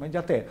বিশ্ব শৰ্মাই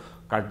যাতে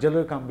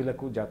কাৰ্যালয়ৰ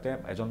কামবিলাকো যাতে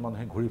এজন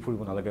মানুহে ঘূৰি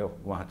ফুৰিব নালাগে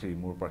গুৱাহাটীৰ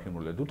ইমূৰৰ পৰা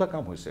সিমূৰলৈ দুটা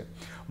কাম হৈছে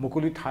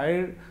মুকলি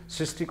ঠাইৰ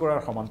সৃষ্টি কৰাৰ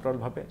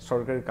সমান্তৰালভাৱে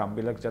চৰকাৰী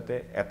কামবিলাক যাতে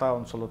এটা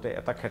অঞ্চলতে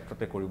এটা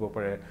ক্ষেত্ৰতে কৰিব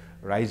পাৰে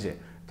ৰাইজে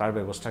তাৰ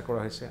ব্যৱস্থা কৰা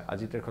হৈছে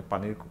আজি তাৰিখত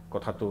পানীৰ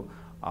কথাটো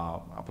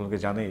আপোনালোকে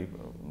জানেই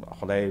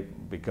সদায়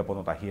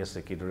বিজ্ঞাপনত আহি আছে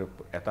কিদৰে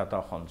এটা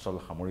অঞ্চল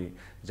সামৰি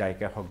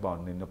জাইকা হওক বা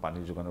অন্যান্য পানী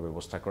যোগানৰ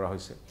ব্যৱস্থা কৰা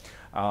হৈছে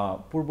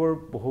পূৰ্বৰ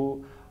বহু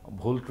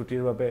ভুল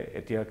ত্ৰুটিৰ বাবে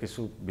এতিয়া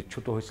কিছু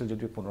বিচ্যুত হৈছিল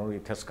যদিও পুনৰ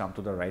it has come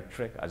to the right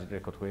track আজিৰ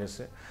তাৰিখত হৈ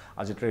আছে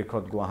আজিৰ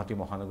তাৰিখত গুৱাহাটী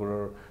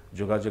মহানগৰৰ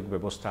যোগাযোগ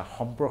ব্যৱস্থা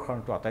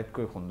সম্প্ৰসাৰণটো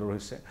আটাইতকৈ সুন্দৰ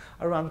হৈছে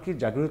আৰু আনকি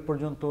জাগৃত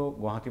পৰ্যন্ত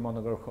গুৱাহাটী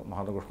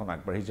মহানগৰখন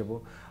আগবাঢ়ি যাব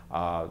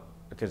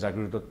এতিয়া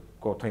জাগৃতত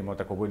কথাই মই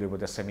এটা ক'বই লাগিব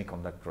এতিয়া ছেমি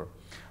কণ্ডাক্টৰ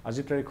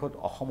আজিৰ তাৰিখত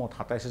অসমত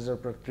 ২৭,০০০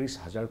 পৰা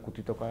 ৩০,০০০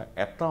 কোটি টকা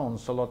এটা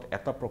অঞ্চলত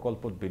এটা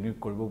প্ৰকল্পত বিনিয়োগ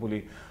কৰিব বুলি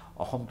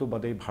অসমটো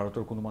বাদেই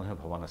ভাৰতৰ কোনো মানুহে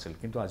ভবা নাছিল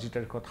কিন্তু আজিৰ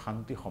তাৰিখত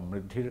শান্তি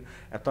সমৃদ্ধিৰ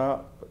এটা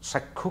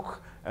চাক্ষুষ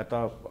এটা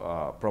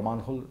প্ৰমাণ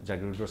হ'ল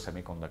জাগৃতৰ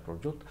ছেমি কণ্ডাক্টৰ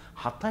য'ত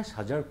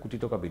 ২৭,০০০ কোটি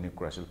টকা বিনিয়োগ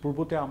কৰা আছিল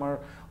পূৰ্বতে আমাৰ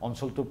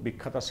অঞ্চলটো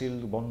বিখ্যাত আছিল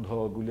বন্ধ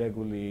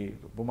গুলীয়াগুলী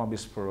বোমা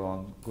বিস্ফোৰণ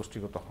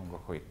গোষ্ঠীগত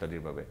সংঘৰ্ষ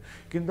ইত্যাদিৰ বাবে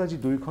কিন্তু আজি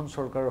দুয়োখন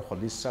চৰকাৰৰ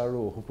সদিচ্ছা আৰু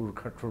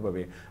অহুপুৰুষাৰ্থৰ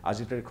বাবে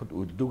আজিৰ তাৰিখত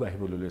উদ্যোগ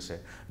আহিবলৈ লৈছে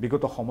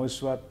বিগত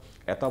সময়ছোৱাত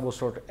এটা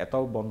বছৰত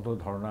এটাও বন্ধ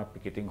ধৰ্ণা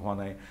পিকেটিং হোৱা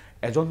নাই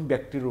এজন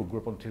ব্যক্তিৰ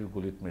উগ্ৰপন্থীৰ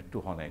গুলীত মৃত্যু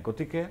হোৱা নাই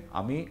গতিকে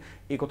আমি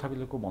এই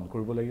কথাবিলাকো মন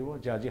কৰিব লাগিব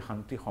যে আজি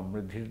শান্তি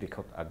সমৃদ্ধিৰ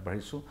দিশত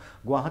আগবাঢ়িছোঁ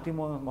গুৱাহাটী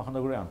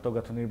মহানগৰীৰ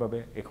আন্তঃগাঁথনিৰ বাবে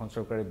এইখন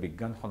চৰকাৰে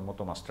বিজ্ঞানসন্মত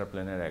মাষ্টাৰ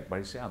প্লেনেৰে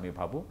আগবাঢ়িছে আমি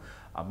ভাবোঁ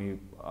আমি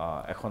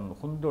এখন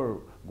সুন্দৰ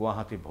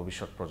গুৱাহাটী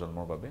ভৱিষ্যত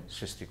প্ৰজন্মৰ বাবে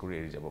সৃষ্টি কৰি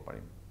এৰি যাব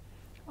পাৰিম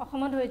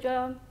অসমত হৈ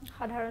যোৱা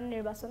সাধাৰণ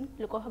নিৰ্বাচন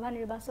লোকসভা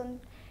নিৰ্বাচন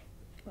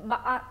বা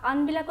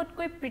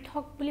আনবিলাকতকৈ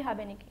পৃথক বুলি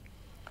ভাবে নেকি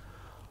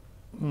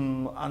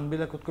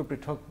আনবিলাকতকৈ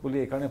পৃথক বুলি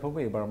এইকাৰণে ভাবোঁ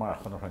এইবাৰ আমাৰ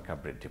আসনৰ সংখ্যা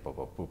বৃদ্ধি পাব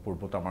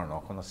পূৰ্বত আমাৰ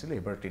 ৯খন আছিলে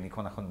এইবাৰ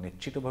 ৩খন আসন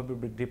নিশ্চিতভাৱে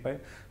বৃদ্ধি পায়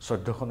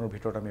 ১৪খনৰ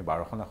ভিতৰত আমি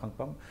 ১২খন আসন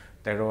পাম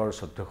 ১৩ আৰু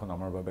 ১৪খন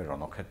আমাৰ বাবে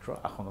ৰণক্ষেত্ৰ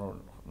আসনৰ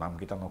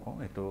নামকেইটা নকওঁ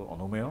এইটো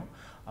অনুমেয়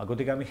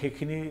গতিকে আমি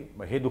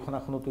সেই দুখন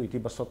আসনতো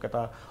ইতিবাচক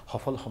এটা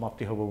সফল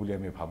সমাপ্তি হ'ব বুলি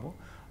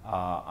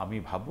আমি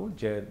ভাবোঁ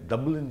যে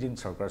ডাবল ইঞ্জিন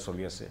চৰকাৰ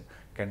চলি আছে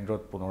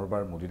কেন্দ্ৰত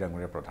পুনৰবাৰ মোদী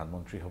ডাঙৰীয়া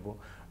প্ৰধানমন্ত্ৰী হ'ব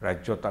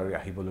ৰাজ্যত আৰু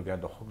আহিবলগীয়া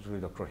দশকজুৰি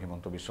ডক্টৰ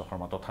হিমন্ত বিশ্ব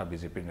শৰ্মা তথা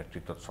বিজেপিৰ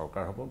নেতৃত্বত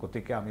চৰকাৰ হ'ব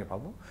গতিকে আমি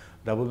ভাবোঁ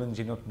ডাবল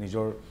ইঞ্জিনত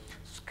নিজৰ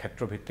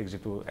ক্ষেত্ৰভিত্তিক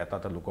যিটো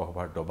এটা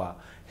লোকসভাৰ দবা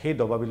সেই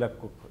দবাবিলাক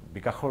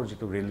বিকাশৰ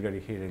যিটো ৰেলগাড়ী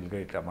সেই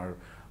ৰেলগাড়ীত আমাৰ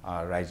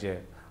ৰাইজে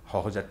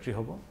সহযাত্ৰী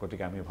হ'ব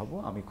গতিকে আমি ভাবোঁ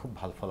আমি খুব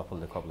ভাল ফলাফল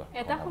দেখুৱাবলৈ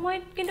এটা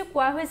সময়ত কিন্তু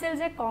কোৱা হৈছিল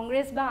যে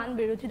কংগ্ৰেছ বা আন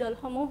বিৰোধী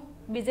দলসমূহ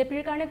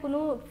বিজেপিৰ কাৰণে কোনো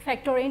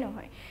ফেক্টৰেই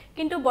নহয়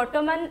কিন্তু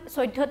বৰ্তমান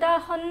 ১৪টা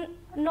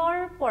আসনৰ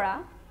পৰা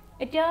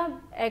এতিয়া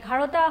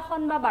 ১১টা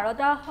আসন বা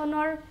 ১২টা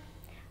আসনৰ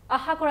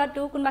আশা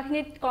কৰাটো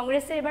কোনোবাখিনিত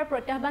কংগ্ৰেছে এবাৰ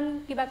প্ৰত্যাহ্বান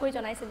কিবাকৈ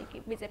জনাইছে নেকি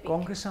বিজেপি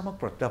কংগ্ৰেছে আমাক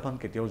প্ৰত্যাহ্বান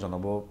কেতিয়াও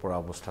জনাব পৰা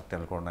অৱস্থাত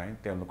তেওঁলোকৰ নাই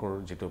তেওঁলোকৰ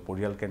যিটো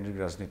পৰিয়ালকেন্দ্ৰিক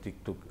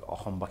ৰাজনীতিকটোক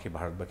অসমবাসী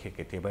ভাৰতবাসীয়ে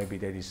কেতিয়াবাই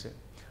বিদায় দিছে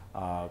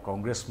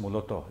কংগ্ৰেছ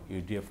মূলতঃ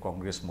UDF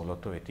কংগ্ৰেছ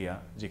মূলতঃ এতিয়া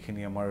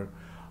যিখিনি আমাৰ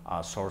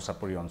চৰ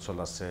চাপৰি অঞ্চল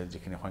আছে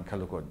যিখিনি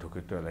সংখ্যালঘু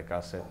অধ্যুষিত এলেকা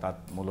আছে তাত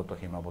মূলতঃ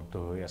সীমাবদ্ধ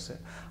হৈ আছে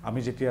আমি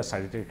যেতিয়া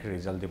 ৪ তাৰিখে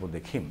ৰিজাল্ট দিব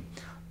দেখিম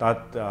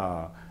তাত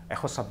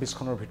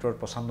 ১২৬খনৰ ভিতৰত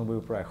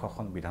 ৯৫ৰ পৰা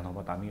 ১০০খন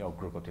বিধানসভাত আমি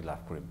অগ্ৰগতি লাভ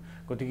কৰিম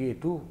গতিকে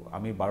এইটো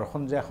আমি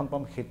 ১২খন যে আসন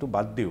পাম সেইটো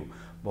বাদ দিওঁ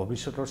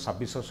ভৱিষ্যতৰ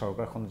 ২৬ৰ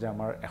চৰকাৰখন যে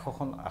আমাৰ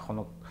 ১০০খন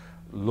আসনক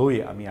লৈ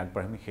আমি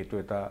আগবাঢ়িম সেইটো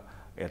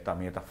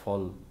আমি এটা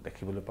ফল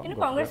দেখিবলৈ পাম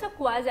কিন্তু কংগ্ৰেছক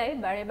কোৱা যায়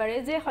বাৰে বাৰে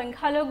যে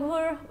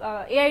সংখ্যালঘুৰ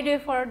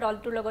AIDFৰ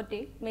দলটোৰ লগতে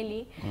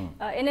মিলি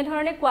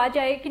এনেধৰণে কোৱা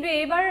যায় কিন্তু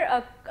এইবাৰ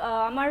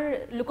আমাৰ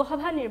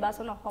লোকসভা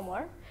নিৰ্বাচন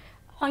অসমৰ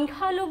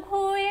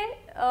সংখ্যালঘুৱে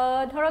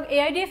ধৰক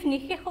AIDF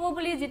নিশেষ হ'ব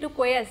বুলি যিটো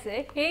কৈ আছে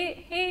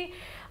সেই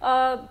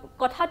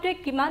কথাটোৱে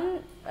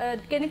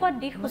কেনেকুৱা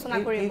দিশ সূচনা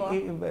কৰিব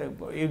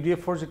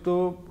UDFৰ যিটো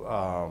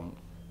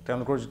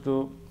তেওঁলোকৰ যিটো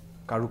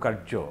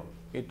কাৰুকাৰ্য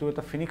এইটো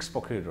এটা ফিনিক্স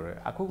পক্ষীৰ দৰে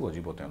আকৌ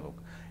গজিব তেওঁলোক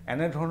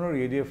এনেধৰণৰ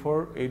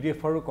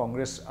ADF আৰু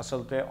কংগ্ৰেছ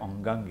আচলতে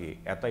অংগাংগী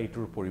এটা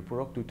ইটোৰ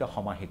পৰিপূৰক দুটা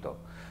সমাহিত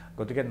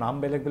গতিকে নাম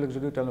বেলেগ বেলেগ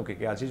যদিও তেওঁলোকে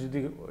আজি যদি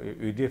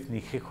UDF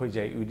নিশেষ হৈ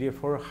যায়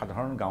UDFৰ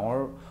সাধাৰণ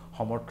গাঁৱৰ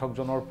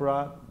সমৰ্থকজনৰ পৰা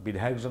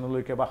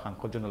বিধায়কজনলৈকে বা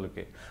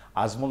সাংসদজনলৈকে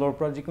আজমলৰ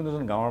পৰা যিকোনো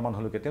এজন গাঁৱৰ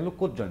মানুহলৈকে তেওঁলোক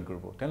ক'ত জইন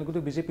কৰিব তেওঁলোকতো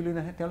বিজেপিলৈ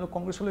নাহে তেওঁলোক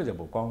কংগ্ৰেছলৈ যাব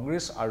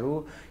কংগ্ৰেছ আৰু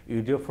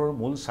UDFৰ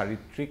মূল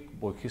চাৰিত্ৰিক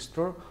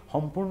বৈশিষ্ট্যৰ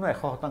সম্পূৰ্ণ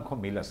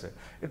 ১০০% মিল আছে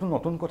এইটো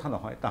নতুন কথা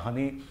নহয়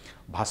তাহানি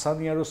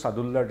ভাসানী আৰু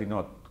সাদুল্লাৰ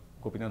দিনত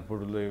গোপীনাথ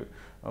বৰদলৈ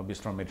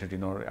বিষ্ণু মেধিৰ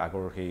দিনৰ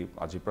আগৰ সেই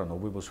আজিৰ পৰা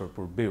 ৯০ বছৰ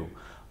পূৰ্বেও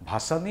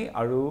ভাসানী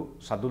আৰু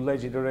সাদুল্লাই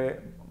যিদৰে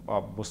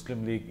মুছলিম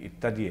লীগ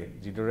ইত্যাদিয়ে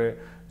যিদৰে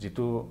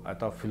যিটো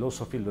এটা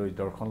ফিলচফি লৈ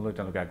দৰ্শন লৈ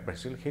তেওঁলোকে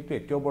আগবাঢ়িছিল সেইটো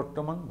এতিয়াও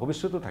বৰ্তমান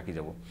ভৱিষ্যতো থাকি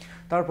যাব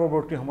তাৰ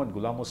পৰৱৰ্তী সময়ত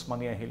গোলাম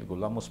ওছমানী আহিল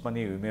গোলাম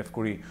ওছমানীয়ে UMF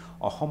কৰি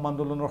অসম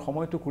আন্দোলনৰ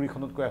সময়তো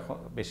 ২০খনতকৈ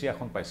বেছি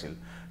আসন পাইছিল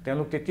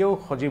তেওঁলোক তেতিয়াও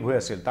সজীৱ হৈ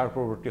আছিল তাৰ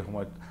পৰৱৰ্তী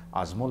সময়ত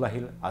আজমল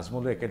আহিল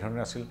আজমলো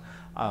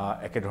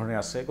একেধৰণে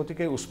আছে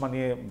গতিকে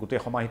ওছমানীয়ে গোটেই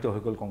সমাহিত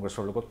হৈ গ'ল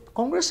কংগ্ৰেছৰ লগত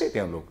কংগ্ৰেছেই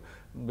তেওঁলোক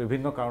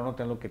বিভিন্ন কাৰণত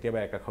তেওঁলোক কেতিয়াবা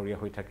একাষৰীয়া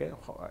হৈ থাকে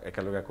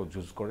একেলগে আকৌ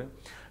যুঁজ কৰে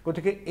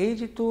গতিকে এই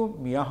যেটো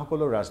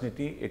মিয়াসকলৰ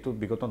ৰাজনীতি এটো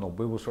বিগত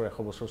 90 বছৰ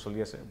 100 বছৰ চলি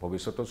আছে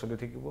ভৱিষ্যতেও চলি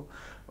থাকিব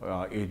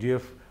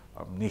এডিএফ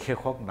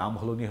নিশেষক নাম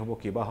হলনি হ'ব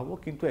কিবা হ'ব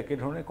কিন্তু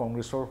একেধৰণে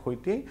কংগ্ৰেছৰ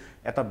হৈতে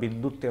এটা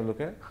বিন্দুত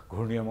তেওঁলোকে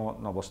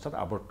ঘূৰ্ণীয়মান অৱস্থাত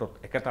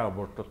একেটা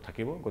আৱৰ্তত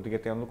থাকিব গতিকে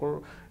তেওঁলোকৰ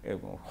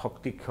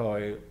শক্তি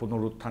ক্ষয়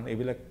পুনৰুত্থান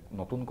এইবিলাক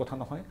নতুন কথা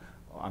নহয়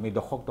আমি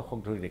দশক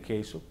ধৰি দেখি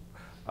আহিছো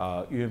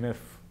ইউএমএফ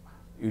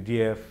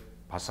ইউডিএফ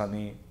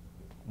ভাসানী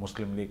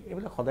মুসলিম লীগ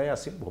এইবিলাক সদায়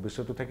আছিল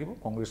ভৱিষ্যতে থাকিব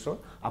কংগ্ৰেছৰ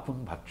আপোন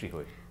ভাতৃ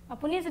হৈ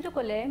আপুনি যেটো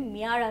কলে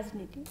মিয়া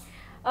ৰাজনীতি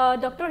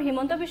ডক্টৰ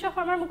হিমন্ত বিশ্ব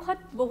শৰ্মাৰ মুখত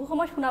বহু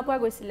সময় শুনা পোৱা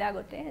গৈছিল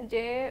আগতে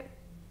যে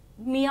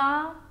মিয়া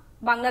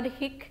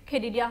বাংলাদেশিক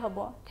খেদি দিয়া হ'ব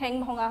ঠেং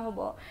ভঙা হ'ব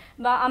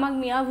বা আমাক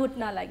মিয়া ভোট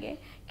না লাগে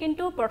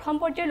কিন্তু প্ৰথম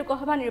পৰ্যায়ৰ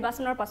লোকসভা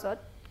নিৰ্বাচনৰ পাছত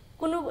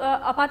কোনো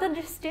আপাত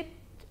দৃষ্টিত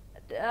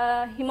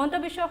হিমন্ত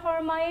বিশ্ব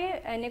শৰ্মাই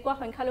এনেকুৱা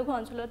সংখ্যালঘু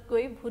অঞ্চলত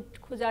গৈ ভোট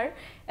খোজাৰ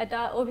এটা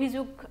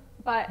অভিযোগ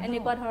বা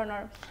এনেকুৱা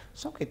ধৰণৰ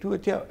সব এটো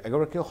এতিয়া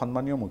এগৰাকী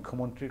সন্মানীয়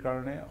মুখ্যমন্ত্ৰীৰ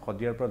কাৰণে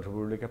হদিয়াৰ পৰা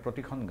ধুবুৰীলৈকে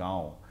প্ৰতিখন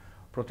গাঁও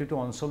প্ৰতিটো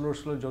অঞ্চলৰ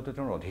য'ত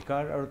তেওঁৰ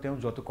অধিকাৰ আৰু তেওঁৰ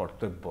য'ত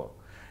কৰ্তব্য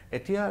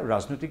এতিয়া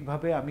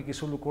ৰাজনৈতিকভাৱে আমি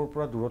কিছু লোকৰ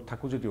পৰা দূৰত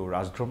থাকো যদিও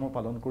ৰাজধৰ্ম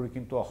পালন কৰি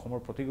কিন্তু অসমৰ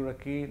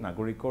প্ৰতিগৰাকী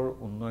নাগৰিকৰ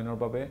উন্নয়নৰ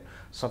বাবে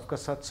সবকা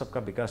সাথ সবকা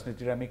বিকাশ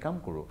নীতিৰে আমি কাম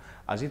কৰো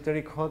আজি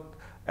তাৰিখত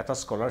এটা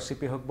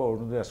স্কলাৰশ্বিপে হওক বা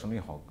অৰুণোদয় আঁচনি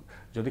হওক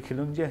যদি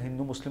খিলঞ্জীয়া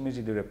হিন্দু মুছলিমে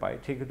যিদৰে পায়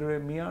ঠিকদৰে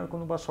মিয়াৰ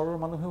কোনোবা চৰৰ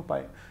মানুহেও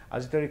পায়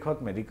আজি তাৰিখত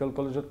মেডিকেল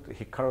কলেজত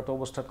শিক্ষাৰত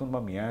অৱস্থাত কোনোবা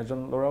মিয়া এজন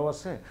ল'ৰাও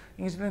আছে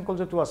ইঞ্জিনিয়াৰিং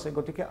কলেজতো আছে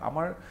গতিকে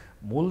আমাৰ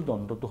মূল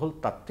দ্বন্দ্বটো হ'ল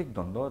তাত্ত্বিক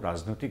দ্বন্দ্ব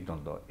ৰাজনৈতিক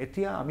দ্বন্দ্ব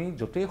এতিয়া আমি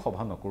য'তেই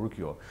সভা নকৰো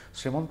কিয়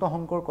শ্ৰীমন্ত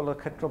শংকৰ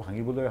কলাক্ষেত্ৰ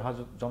ভাঙিবলৈ অহা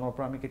জনৰ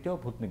পৰা আমি কেতিয়াও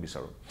ভোট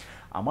নিবিচাৰো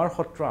আমাৰ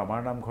সত্ৰ আমাৰ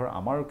নামঘৰ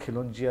আমাৰ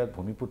খিলঞ্জীয়া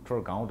ভূমিপুত্ৰৰ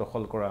গাঁও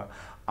দখল কৰা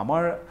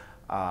আমাৰ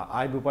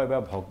আই বোপাই বা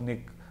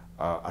ভগ্নিক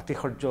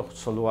আতিশৰ্য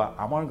চলোৱা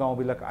আমাৰ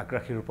গাঁওবিলাক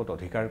আগ্ৰাসী ৰূপত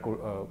অধিকাৰ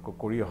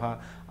কৰি অহা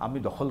আমি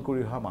দখল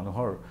কৰি অহা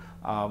মানুহৰ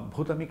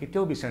ভোট আমি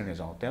কেতিয়াও বিচাৰি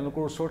নাযাওঁ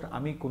তেওঁলোকৰ ওচৰত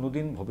আমি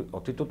কোনোদিন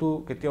অতীততো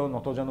কেতিয়াও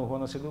নতজানো হোৱা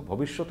নাছিলো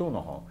ভৱিষ্যতেও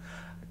নহওঁ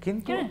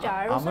কিন্তু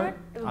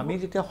আমি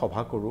যেতিয়া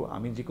সভা কৰো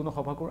আমি যিকোনো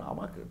সভা কৰো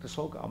আমাক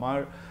চক আমাৰ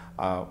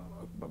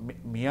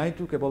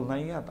মিয়াইটো কেৱল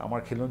নাই ইয়াত আমাৰ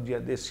খিলঞ্জীয়া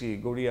দেশী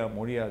গৰিয়া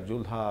মৰিয়া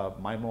জুলহা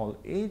মাইমল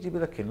এই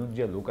যিবিলাক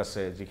খিলঞ্জীয়া লোক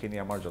আছে যিখিনি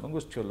আমাৰ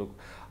জনগোষ্ঠীয় লোক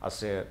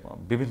আছে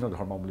বিভিন্ন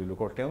ধৰ্মাৱলী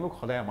লোকৰ তেওঁলোক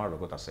সদায় আমাৰ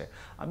লগত আছে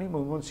আমি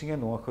মৈমন সিঙে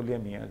নোৱাখলীয়া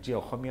মিয়া যি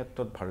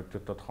অসমীয়াত্বত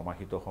ভাৰতীয়ত্বত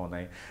সমাহিত হোৱা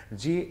নাই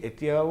যি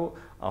এতিয়াও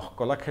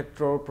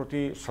কলাক্ষেত্ৰৰ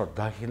প্ৰতি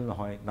শ্ৰদ্ধাশীল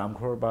নহয়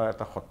নামঘৰ বা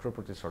এটা সত্ৰৰ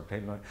প্ৰতি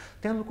শ্ৰদ্ধাশীল নহয়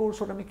তেওঁলোকৰ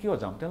ওচৰত আমি কিয়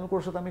যাম তেওঁলোকৰ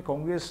ওচৰত আমি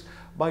কংগ্ৰেছ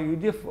বা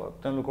ইউডিএফ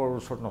তেওঁলোকৰ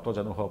ওচৰত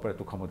নতজানো হ'ব পাৰে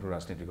তুখমধুৰ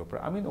ৰাজনীতিকৰ পৰা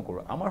আমি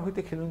নকৰোঁ আমাৰ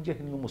হৈতে খিলঞ্জীয়া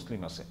হিন্দু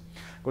মুছলিম আছে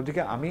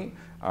গতিকে আমি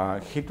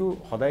সেইটো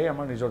সদায়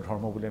আমাৰ নিজৰ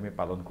ধৰ্ম বুলি আমি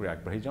পালন কৰি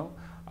আগবাঢ়ি যাওঁ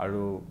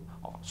আৰু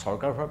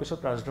সৰকাৰ হোৱাৰ পিছত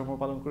ৰাজধৰ্ম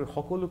পালন কৰি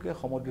সকলোকে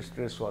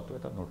সমদৃষ্টিৰে চোৱাটো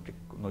এটা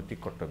নৈতিক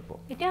কৰ্তব্য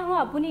এতিয়া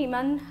আপুনি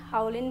ইমান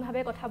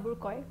হাউলিনভাৱে কথাবোৰ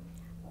কয়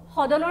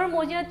সদনৰ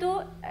মজিয়াটো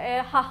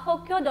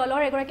শাসকীয়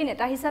দলৰ এগৰাকী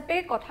নেতা হিচাপে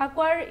কথা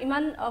কোৱাৰ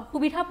ইমান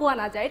সুবিধা পোৱা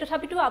নাযায়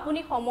তথাপিতো আপুনি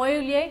সময়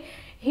উলিয়াই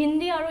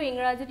হিন্দী আৰু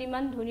ইংৰাজীত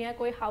ইমান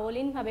ধুনীয়াকৈ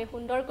হাউলিনভাৱে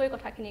সুন্দৰকৈ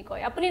কথাখিনি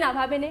কয় আপুনি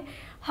নাভাবেনে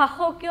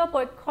শাসকীয়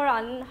পক্ষৰ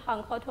আন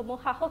সাংসদসমূহ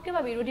শাসকীয়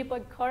বা বিৰোধী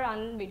পক্ষৰ আন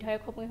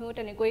বিধায়কসমূহেও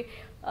তেনেকৈ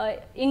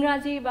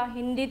ইংৰাজী বা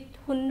হিন্দীত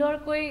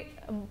সুন্দৰকৈ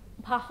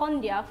ভাষণ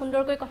দিয়া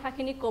সুন্দৰকৈ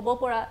কথাখিনি ক'ব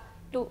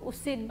পৰাটো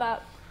উচিত বা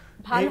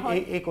ভাল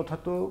হয় এই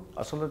কথাটো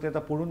আসলতে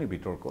এটা পুৰণি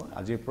বিতৰ্ক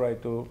আজিৰ পৰা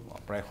এইটো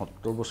প্ৰায়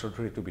 70 বছৰ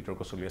ধৰি এইটো বিতৰ্ক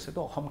চলি আছে তো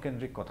অসম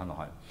কেন্দ্ৰিক কথা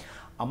নহয়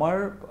আমাৰ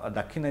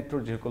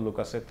দাক্ষিণাত্যৰ যিসকল লোক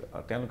আছে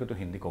তেওঁলোকেতো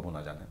হিন্দী ক'ব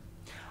নাজানে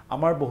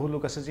আমাৰ বহু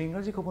লোক আছে যে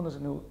ইংৰাজী ক'ব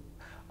নাজানে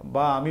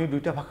বা আমি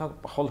দুইটা ভাষা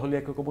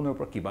হলহলীয়াকৈ ক'ব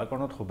নোৱাৰো কিবা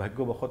কাৰণত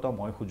সৌভাগ্যবশতঃ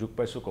মই সুযোগ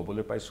পাইছো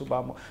ক'বলৈ পাইছো বা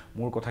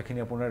মোৰ কথাখিনি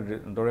আপোনাৰ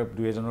দৰে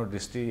দুই এজনৰ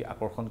দৃষ্টি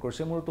আকৰ্ষণ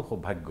কৰিছে মোৰটো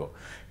সৌভাগ্য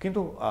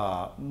কিন্তু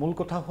মূল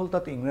কথা হ'ল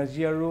তাত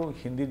ইংৰাজী আৰু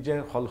হিন্দীত যে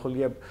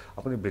হলহলীয়া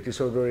আপুনি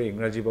ব্ৰিটিছৰ দৰে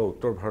ইংৰাজী বা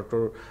উত্তৰ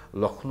ভাৰতৰ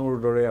লক্ষ্ণৌৰ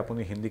দৰে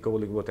আপুনি হিন্দী ক'ব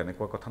লাগিব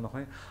তেনেকুৱা কথা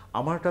নহয়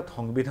আমাৰ তাত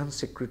সংবিধান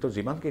স্বীকৃত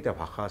যিমান কেইটা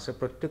ভাষা আছে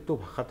প্ৰত্যেকটো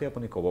ভাষাতে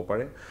আপুনি ক'ব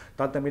পাৰে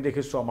তাত আমি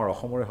দেখিছো আমাৰ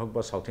অসমৰে হওক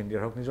বা সাউথ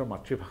ইণ্ডিয়াৰ হওক নিজৰ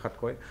মাতৃভাষাত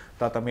কয়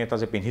তাত আমি এটা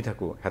যে পিন্ধি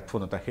থাকো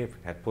হেডফোন এটা সেই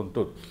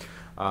হেডফোনটোত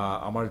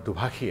আমাৰ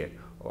দুভাষীয়ে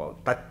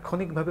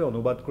তাৎক্ষণিকভাৱে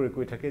অনুবাদ কৰি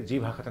কৈ থাকে যি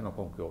ভাষাতে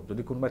নকওঁ কিয়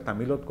যদি কোনোবাই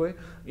তামিলত কয়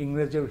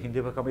ইংৰাজী আৰু হিন্দী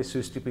ভাষা আমি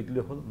সুইচ টিপি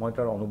দিলে হ'ল মই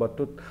তাৰ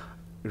অনুবাদটোত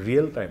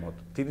ৰিয়েল টাইমত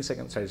 3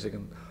 ছেকেণ্ড 4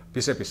 ছেকেণ্ড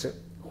পিছে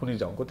শুনি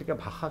যাওঁ গতিকে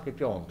ভাষা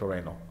কেতিয়াও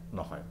অন্তৰায়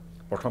নহয়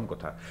প্ৰথম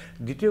কথা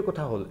দ্বিতীয়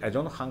কথা হ'ল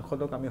এজন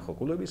সাংসদক আমি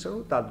সকলোৱে বিচাৰো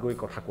তাত গৈ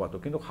কথা কোৱাটো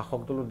কিন্তু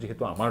শাসক দলত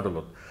যেহেতু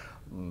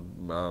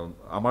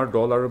আমাৰ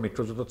দল আৰু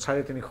মিত্ৰজোঁটত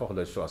 350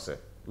 সদস্য আছে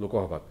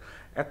লোকসভাত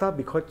এটা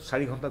বিষয়ত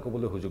 4 ঘণ্টা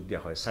ক'বলৈ সুযোগ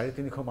দিয়া হয়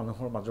 350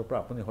 মানুহৰ মাজৰ পৰা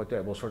আপুনি হয়তো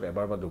এবছৰত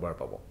এবাৰ বা দুবাৰ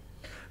পাব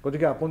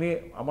গতিকে আপুনি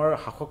আমাৰ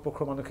শাসক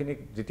পক্ষৰ মানুহখিনিক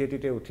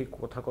যেতিয়া উঠি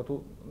কথা কতো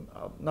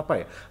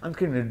নাপায়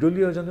আনকি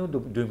নিৰ্দলীয় এজনেও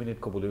 2 মিনিট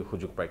ক'বলৈ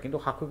সুযোগ পায় কিন্তু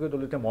শাসকীয়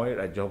দলতে মই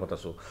ৰাজ্যসভাত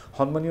আছো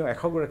সন্মানীয়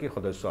 100 গৰাকী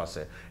সদস্য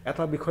আছে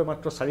এটা বিষয়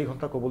মাত্ৰ 4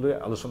 ঘণ্টা ক'বলৈ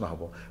আলোচনা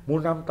হ'ব মোৰ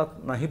নাম তাত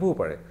নাহিবও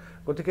পাৰে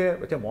গতিকে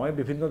এতিয়া মই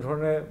বিভিন্ন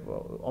ধৰণে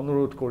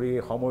অনুৰোধ কৰি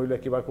সময়লৈ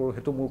কিবা কৰোঁ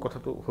হেতু মোৰ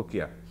কথাটো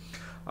হকিয়া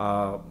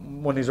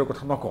মই নিজৰ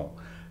কথা নকওঁ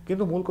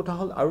কিন্তু মূল কথা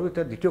হ'ল আৰু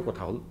এটা দ্বিতীয়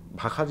কথা হ'ল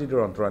ভাষা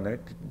যিদৰে অন্তৰা নাই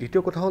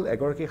দ্বিতীয় কথা হ'ল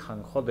এগৰাকী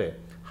সাংসদে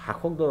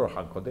শাসক দলৰ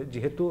সাংসদে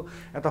যিহেতু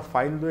এটা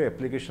ফাইল লৈ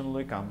এপ্লিকেশ্যন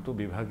লৈ কামটো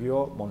বিভাগীয়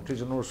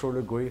মন্ত্ৰীজনৰ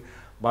ওচৰলৈ গৈ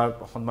বা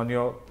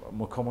সন্মানীয়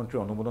মুখ্যমন্ত্ৰী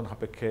অনুমোদন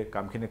সাপেক্ষে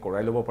কামখিনি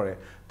কৰাই ল'ব পাৰে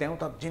তেওঁ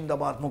তাত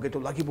জিন্দাবাদ মোক এইটো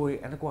লাগিবই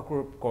এনেকুৱা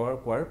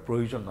কোৱাৰ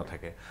প্ৰয়োজন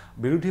নাথাকে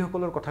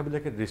বিৰোধীসকলৰ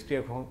কথাবিলাকে দৃষ্টি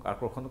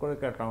আকৰ্ষণ কৰে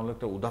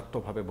তেওঁলোকে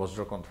উদাত্তভাৱে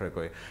বজ্ৰকণ্ঠৰে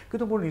কয়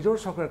কিন্তু মোৰ নিজৰ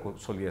চৰকাৰ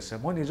চলি আছে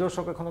মই নিজৰ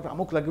চৰকাৰখনত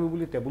আমুক লাগিব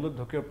বুলি টেবুলত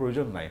ঢকিয়াৰ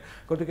প্ৰয়োজন নাই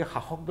গতিকে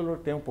শাসক দলৰ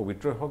তেওঁ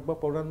পবিত্ৰই হওক বা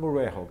প্ৰধান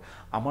বৰুৱাই হওক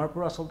আমাৰ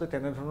পৰা আচলতে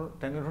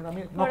তেনেধৰণৰ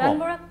আমি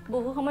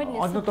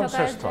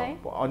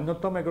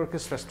অন্যতম এগৰাকী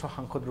শ্ৰেষ্ঠ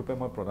সাংসদ ৰূপে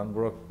মই প্ৰধান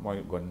বৰুৱাক মই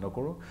গণ্য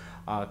কৰোঁ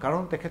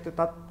কাৰণ তেখেতে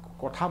তাত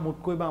কথা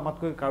মোতকৈ বা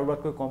আমাতকৈ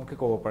কাৰোবাতকৈ কমকৈ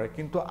ক'ব পাৰে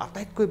কিন্তু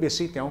আটাইতকৈ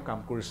বেছি তেওঁ কাম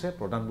কৰিছে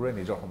প্ৰধান বৰুৱাই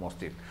নিজৰ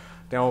সমষ্টিত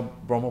তেওঁ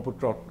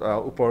ব্ৰহ্মপুত্ৰ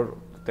ওপৰ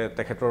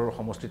তেখেতৰ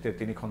সমষ্টিতে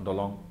 3খন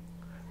দলং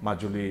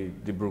মাজুলী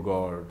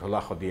ডিব্ৰুগড়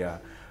ঢলা শদিয়া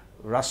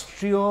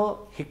ৰাষ্ট্ৰীয়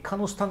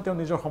শিক্ষানুষ্ঠান তেওঁ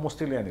নিজৰ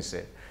সমষ্টিলৈ আনিছে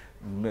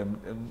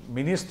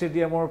মিনি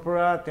ষ্টেডিয়ামৰ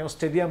পৰা তেওঁ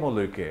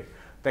ষ্টেডিয়ামলৈকে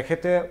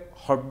তেখেতে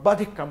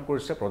সৰ্বাধিক কাম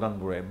কৰিছে প্ৰধান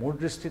বৰুৱাই মোৰ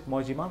দৃষ্টিত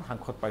মই যিমান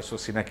সাংসদ পাইছোঁ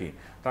চিনাকি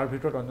তাৰ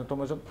ভিতৰত অন্যতম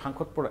এজন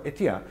সাংসদ পৰা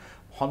এতিয়া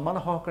সন্মান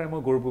সহকাৰে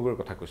মই গৌৰৱ গগৈৰ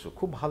কথা কৈছোঁ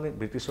খুব ভাল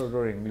ব্ৰিটিছৰ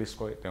দৰে ইংলিছ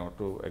কয়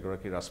তেওঁতো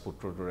এগৰাকী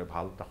ৰাজপুত্ৰৰ দৰে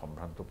ভাল এটা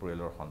সম্ভ্ৰান্ত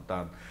পৰিয়ালৰ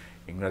সন্তান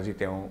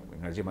তেওঁ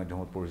ইংৰাজী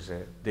মাধ্যমত পঢ়িছে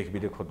দেশ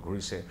বিদেশত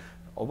ঘূৰিছে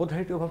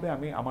অৱধাৰিতভাৱে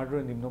আমি আমাৰ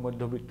দৰে নিম্ন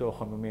মধ্যবিত্ত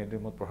অসমীয়া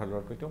মিডিয়ামত পঢ়া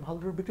ল'ৰাতকৈ তেওঁ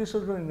ভালদৰে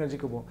ব্ৰিটিছৰ দৰে ইংৰাজী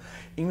ক'ব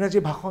ইংৰাজী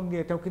ভাষণ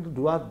দিয়ে তেওঁ কিন্তু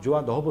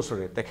যোৱা 10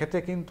 বছৰে তেখেতে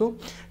কিন্তু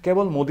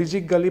কেৱল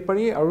মোদীজীক গালি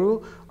পাৰি আৰু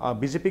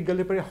বিজেপিক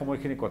গালি পাৰি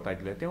সময়খিনি কটাই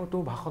দিলে তেওঁতো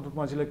ভাষণত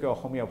আজিলৈকে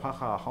অসমীয়া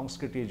ভাষা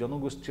সংস্কৃতি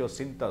জনগোষ্ঠীয়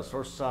চিন্তা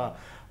চৰ্চা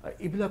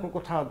এইবিলাকৰ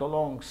কথা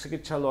দলং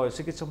চিকিৎসালয়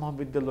চিকিৎসা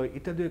মহাবিদ্যালয়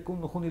ইত্যাদি একো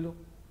নুশুনিলোঁ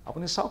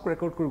আপুনি চাওক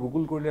ৰেকৰ্ড কৰি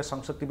গুগল কৰিলে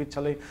সংসদ টিভিত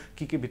চালে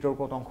কি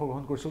বিতৰ্কত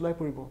অংশগ্ৰহণ কৰিছে ওলাই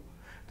পৰিব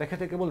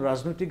তেখেতে কেৱল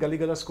ৰাজনৈতিক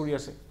গালিগালাজ কৰি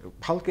আছে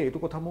ভালকৈ এইটো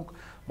কথা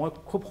মই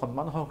খুব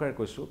সন্মান সহকাৰে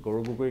কৈছোঁ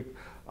গৌৰৱ গগৈক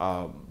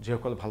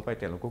যিসকল ভাল পায়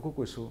তেওঁলোককো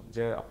কৈছোঁ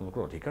যে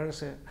আপোনালোকৰ অধিকাৰ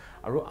আছে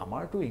আৰু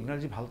আমাৰতো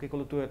ইংৰাজী ভালকৈ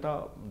ক'লেতো এটা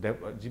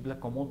যিবিলাক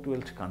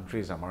কমনৱেলথ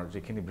কাণ্ট্ৰিজ আমাৰ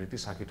যিখিনি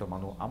ব্ৰিটিছ শাসিত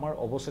মানুহ আমাৰ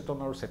অৱচেতন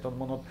আৰু চেতন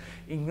মনত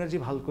ইংৰাজী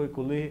ভালকৈ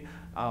ক'লেই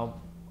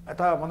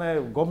এটা মানে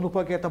গম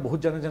নোপোৱাকৈ এটা বহুত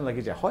জানে যেন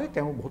লাগি যায় হয়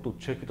তেওঁ বহুত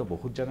উচ্চশিক্ষিত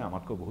বহুত জানে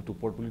আমাতকৈ বহুত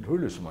ওপৰত বুলি ধৰি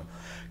লৈছোঁ মই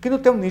কিন্তু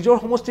তেওঁ নিজৰ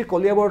সমষ্টিৰ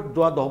কলিয়াবৰ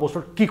 10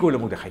 বছৰত কি কৰিলে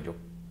মোক দেখাই দিয়ক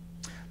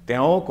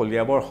তেওঁ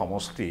কলিয়াবৰ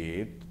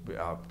সমষ্টিত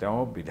তেওঁ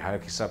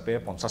বিধায়ক হিচাপে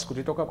 50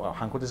 কোটি টকা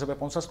সাংসদ হিচাপে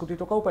 50 কোটি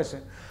টকাও পাইছে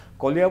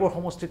কলিয়াবৰ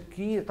সমষ্টিত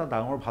কি এটা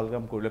ডাঙৰ ভাল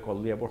কাম কৰিলে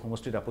কলিয়াবৰ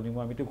সমষ্টিত আপুনি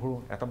মই আমিতো ঘূৰোঁ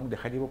এটা মোক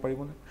দেখাই দিব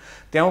পাৰিবনে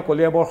তেওঁ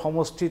কলিয়াবৰ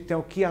সমষ্টিত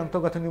তেওঁ কি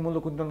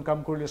আন্তঃগাঁথনিমূলক উন্নয়ন কাম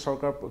কৰিলে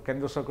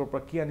কেন্দ্ৰ চৰকাৰৰ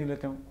পৰা কি আনিলে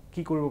তেওঁ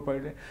কি কৰিব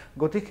পাৰিলে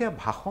গতিকে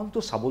ভাষণটো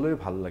চাবলৈ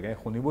ভাল লাগে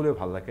শুনিবলৈ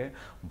ভাল লাগে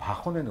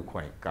ভাষণে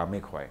নোখোৱাই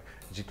কামেই খুৱায়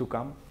যিটো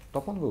কাম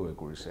তপন গগৈয়ে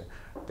কৰিছে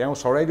তেওঁ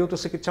চৰাইদেউতো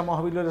চিকিৎসা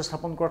মহাবিদ্যালয়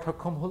স্থাপন কৰাত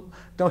সক্ষম হ'ল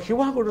তেওঁ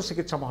শিৱসাগৰতো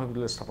চিকিৎসা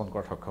মহাবিদ্যালয় স্থাপন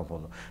কৰাত সক্ষম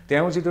হ'ল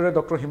তেওঁ যিদৰে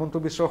ডক্টৰ হিমন্ত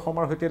বিশ্ব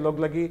শৰ্মাৰ সৈতে লগ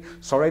লাগি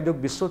চৰাইদেউক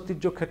বিশ্ব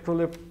ঐতিহ্য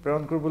ক্ষেত্ৰলৈ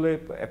প্ৰেৰণ কৰিবলৈ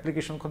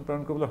এপ্লিকেশ্যনখন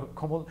প্ৰেৰণ কৰিবলৈ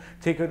সক্ষম হ'ল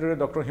ঠিক সেইদৰে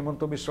ডক্টৰ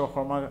হিমন্ত বিশ্ব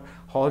শৰ্মাৰ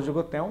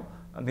সহযোগত তেওঁ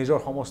নিজৰ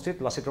সমষ্টিত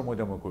লাচিতৰ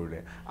মৈদামো কৰিলে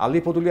আলি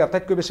পদূলি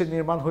আটাইতকৈ বেছি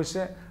নিৰ্মাণ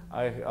হৈছে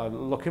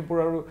লখিমপুৰ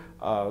আৰু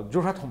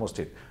যোৰহাট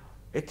সমষ্টিত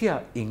এতিয়া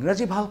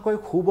ইংৰাজী ভালকৈ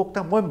সুবক্তা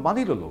মই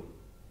মানি ল'লোঁ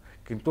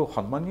কিন্তু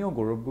সন্মানীয়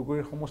গৌৰৱ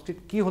গগৈৰ সমষ্টিত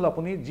কি হ'ল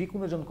আপুনি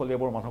যিকোনো এজন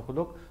কলিয়াবৰ মানুহক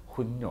সোধক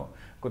শূন্য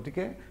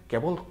গতিকে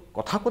কেৱল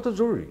কথা কোৱাটো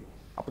জৰুৰী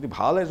আপুনি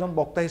ভাল এজন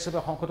বক্তা হিচাপে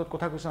সংসদত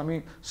কথা কৈছে আমি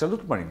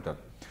চেলুট মাৰিম তাত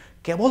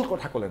কেৱল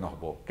কথা ক'লে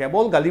নহ'ব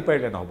কেৱল গালি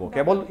পাৰিলে নহ'ব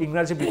কেৱল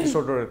ইংৰাজী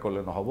ব্ৰিটিছৰ দৰে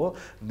ক'লে নহ'ব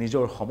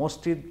নিজৰ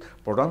সমষ্টিত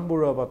প্ৰধান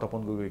বৰুৱা বা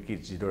তপন গগৈ কি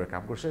যিদৰে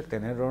কাম কৰিছে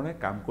তেনেধৰণে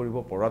কাম কৰিব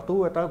পৰাটোও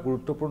এটা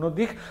গুৰুত্বপূৰ্ণ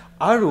দিশ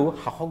আৰু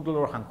শাসক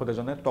দলৰ সাংসদ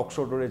এজনে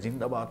টকশ্ব'ৰ দৰে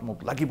জিন্দাবাদ মোক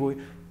লাগিবই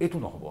এইটো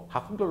নহ'ব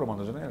শাসক দলৰ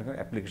মানুহজনে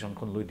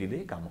এপ্লিকেশ্যনখন লৈ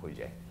দিলেই কাম হৈ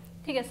যায়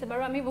ঠিক আছে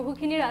বাৰু আমি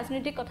বহুখিনি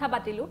ৰাজনৈতিক কথা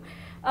পাতিলোঁ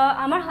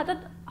আমাৰ হাতত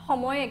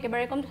সময়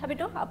একেবাৰে কম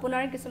তথাপিতো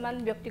আপোনাৰ কিছুমান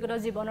ব্যক্তিগত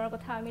জীৱনৰ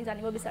কথা আমি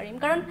জানিব বিচাৰিম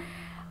কাৰণ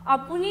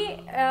আপুনি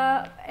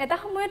এটা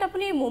সময়ত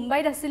আপুনি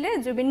মুম্বাইত আছিলে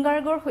জুবিন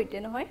গাৰ্গৰ সৈতে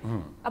নহয়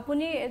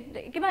আপুনি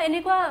কিবা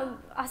এনেকুৱা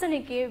আছে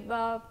নেকি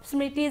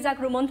স্মৃতি যাক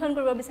ৰোমন্থন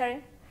কৰিব বিচাৰে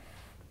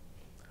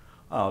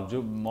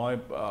মই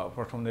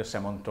প্ৰথমতে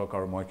শ্যামন্তক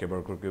আৰু মই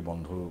কেইবাগৰাকী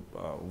বন্ধু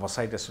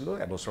ৱাছাইত আছিলোঁ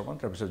এবছৰমান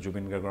তাৰপিছত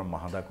জুবিন গাৰ্গৰ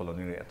মহাদা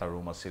কলনীৰ এটা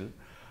ৰুম আছিল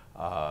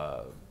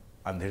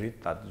আন্ধেৰিত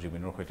তাত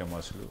জুবিনৰ সৈতে মই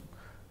আছিলোঁ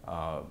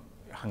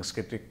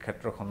সাংস্কৃতিক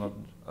ক্ষেত্ৰখনত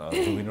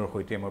জুবিনৰ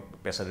সৈতে মই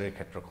পেছাদাৰী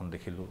ক্ষেত্ৰখন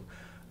দেখিলোঁ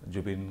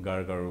জুবিন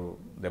গাৰ্গ আৰু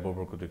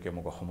দেৱবৰকটকীয়ে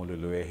মোক অসমলৈ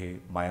লৈ আহি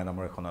মায়া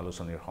নামৰ এখন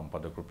আলোচনীৰ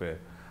সম্পাদক ৰূপে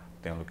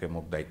তেওঁলোকে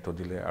মোক দায়িত্ব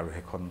দিলে আৰু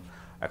সেইখন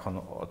এখন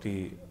অতি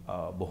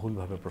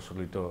বহুলভাৱে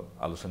প্ৰচলিত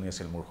আলোচনী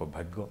আছিল মোৰ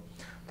সৌভাগ্য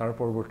তাৰ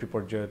পৰৱৰ্তী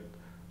পৰ্যায়ত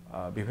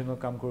বিভিন্ন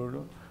কাম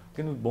কৰিলোঁ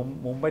কিন্তু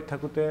মুম্বাইত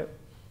থাকোঁতে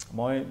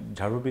মই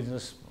ঝাৰু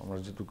বিজনেছ আমাৰ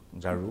যিটো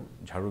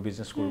ঝাৰু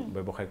বিজনেছ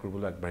ব্যৱসায়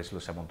কৰিবলৈ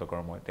আগবাঢ়িছিলোঁ শ্যামন্তক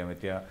আৰু মই তেওঁ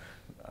এতিয়া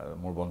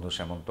মোৰ বন্ধু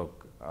শ্যামন্তক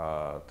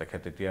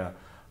তেখেত এতিয়া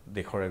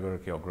দেশৰ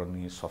এগৰাকী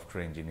অগ্ৰণী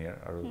ছফ্টৱেৰ ইঞ্জিনিয়াৰ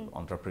আৰু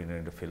এণ্টাৰপ্ৰিনিয়ৰ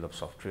in the field of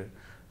software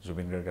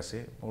Zubeen Garg আছে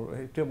মোৰ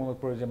সেইটোৱে মনত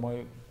পৰে যে মই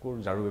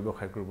ঝাৰু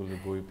ব্যৱসায় কৰিবলৈ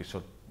গৈ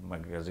পিছত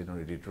মেগাজিনৰ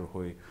এডিটৰ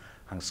হৈ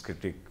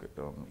সাংস্কৃতিক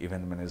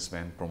ইভেণ্ট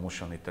মেনেজমেণ্ট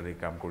প্ৰমোশ্যন ইত্যাদি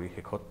কাম কৰি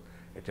শেষত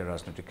এতিয়া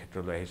ৰাজনৈতিক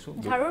ক্ষেত্ৰলৈ আহিছোঁ।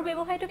 ঝাৰুৰ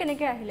ব্যৱসায়টো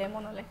কেনেকৈ আহিলে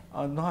মনলৈ?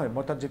 নহয়,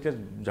 মই তাত যেতিয়া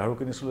ঝাৰু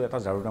কিনিছিলোঁ এটা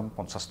ঝাৰুৰ দাম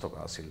 50 টকা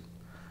আছিল।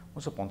 মই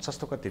কৈছোঁ 50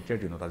 টকা তেতিয়াৰ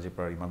দিনত, আজিৰ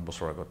পৰা ইমান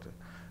বছৰ আগতে।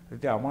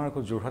 তেতিয়া আমাৰ আকৌ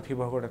যোৰহাট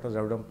শিৱসাগৰত এটা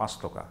ঝাৰুৰ দাম 5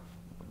 টকা,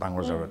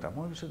 ডাঙৰ ঝাৰু এটা।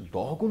 মই ভাবিছোঁ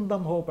 10 গুণ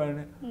দাম হ'ব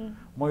পাৰেনে।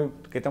 মই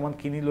কেইটামান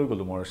কিনি লৈ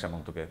গ'লোঁ মোৰ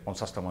শ্যামন্তকে,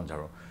 50টামান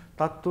ঝাৰু।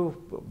 তাততো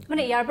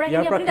ইয়াৰ পৰা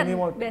কিনি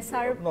মই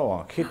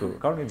সেইটো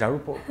কাৰণ এই ঝাৰু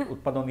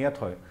উৎপাদন ইয়াত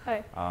হয়,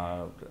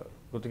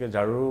 গতিকে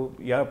ঝাৰু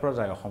ইয়াৰ পৰা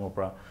যায়, অসমৰ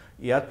পৰা।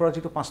 ইয়াৰ পৰা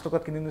যিটো 5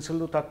 টকাত কিনি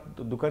নিছিলোঁ তাত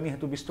দোকানী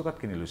সেইটো 20 টকাত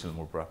কিনি লৈছিল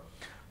মোৰ পৰা,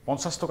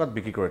 50 টকাত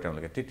বিক্ৰী কৰে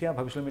তেওঁলোকে। তেতিয়া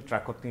ভাবিছিলোঁ আমি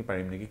ট্ৰাকত নি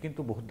পাৰিম নেকি, কিন্তু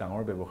বহুত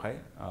ডাঙৰ ব্যৱসায়,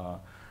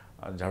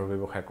 ঝাৰু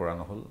ব্যৱসায় কৰা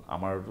নহ'ল।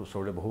 আমাৰ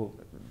ওচৰতে বহু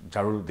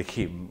ঝাৰু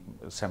দেখি,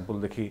 চেম্পল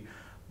দেখি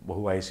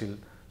বহু আহিছিল।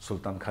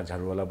 চুলতান খাঁ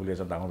ঝাৰুৱালা বুলি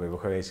এজন ডাঙৰ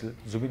ব্যৱসায়ী আহিছিল।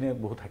 জুবিনে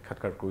বহুত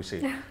সাক্ষাৎকাৰ কৰিছে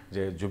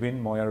যে জুবিন,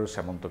 মই আৰু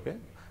শ্যামন্তকে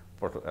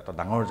এটা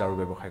ডাঙৰ ঝাৰু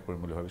ব্যৱসায় কৰিম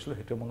বুলি ভাবিছিলোঁ।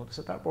 সেইটো মনত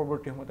আছে। তাৰ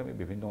পৰৱৰ্তী সময়ত আমি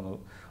বিভিন্ন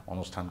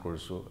অনুষ্ঠান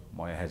কৰিছোঁ।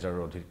 মই 1000ৰ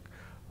অধিক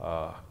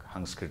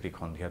সাংস্কৃতিক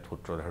সন্ধিয়াত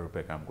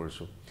সূত্ৰধাৰৰূপে কাম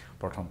কৰিছোঁ।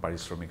 প্ৰথম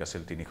পাৰিশ্ৰমিক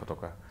আছিল 300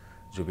 টকা।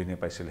 জুবিনে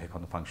পাইছিল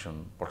সেইখন ফাংচন,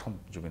 প্ৰথম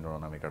জুবিনৰ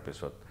অনামিকাৰ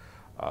পিছত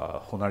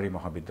সোণাৰী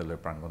মহাবিদ্যালয়ৰ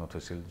প্ৰাংগণত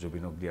হৈছিল।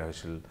 জুবিনক দিয়া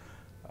হৈছিল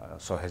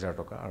 6000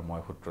 টকা আৰু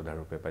মই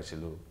সূত্ৰধাৰৰূপে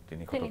পাইছিলোঁ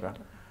 300 টকা।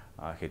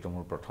 সেইটো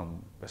মোৰ প্ৰথম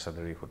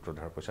পেচাদাৰী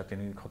সূত্ৰধাৰ পইচা।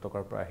 300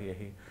 টকাৰ পৰা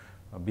আহি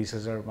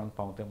 20,000 মান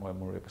পাওঁতে মই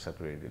মোৰ এই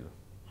পেচাটো এৰি দিলোঁ।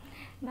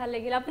 ভাল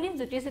লাগিল। আপুনি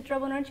জ্যোতি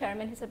চিত্ৰবনৰ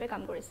চেয়াৰমেন হিচাপে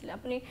কাম কৰিছিলে।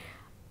 আপুনি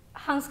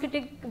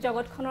সাংস্কৃতিক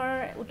জগতখনৰ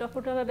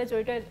ওতঃপ্ৰোতভাৱে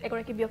জড়িত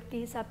এগৰাকী ব্যক্তি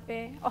হিচাপে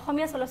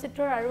অসমীয়া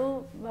চলচ্চিত্ৰৰ আৰু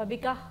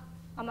বিকাশ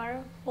আমাৰ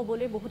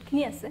হ'বলৈ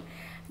বহুতখিনি আছে।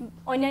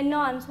 অন্যান্য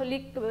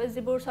আঞ্চলিক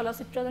যিবোৰ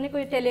চলচ্চিত্ৰ,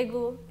 যেনেকৈ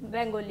তেলেগু,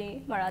 বেংগলী,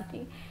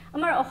 মাৰাঠী,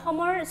 আমাৰ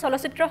অসমৰ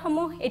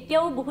চলচ্চিত্ৰসমূহ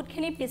এতিয়াও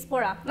বহুতখিনি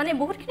পিছপৰা, মানে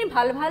বহুতখিনি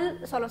ভাল ভাল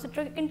চলচ্চিত্ৰ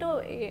কিন্তু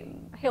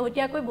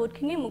শেহতীয়াকৈ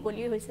বহুতখিনি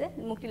মুকলি হৈছে,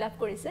 মুক্তি লাভ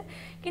কৰিছে।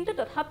 কিন্তু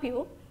তথাপিও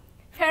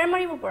ফেৰ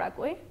মাৰিব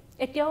পৰাকৈ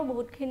এতিয়াও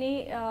বহুতখিনি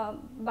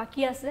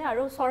বাকী আছে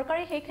আৰু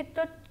চৰকাৰে সেই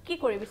ক্ষেত্ৰত কি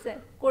কৰিছে?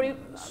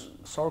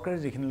 চৰকাৰে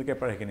যিখিনিলৈকে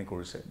পাৰে সেইখিনি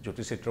কৰিছে।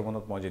 জ্যোতি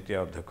চিত্ৰবনত মই যেতিয়া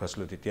অধ্যক্ষ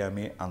আছিলোঁ তেতিয়া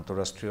আমি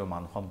আন্তঃৰাষ্ট্ৰীয়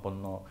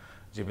মানসম্পন্ন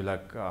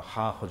যিবিলাক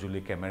সা সঁজুলি,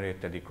 কেমেৰা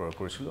ইত্যাদি ক্ৰয়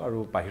কৰিছিলোঁ আৰু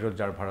বাহিৰত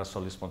যাৰ ভাড়া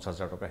 40-50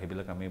 হাজাৰ টকা,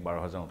 সেইবিলাক আমি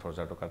 12,000-18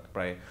 হাজাৰ টকাত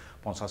প্ৰায়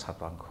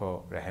 50%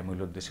 ৰেহাই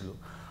মূল্যত দিছিলোঁ।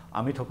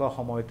 আমি থকা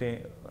সময়তে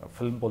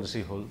ফিল্ম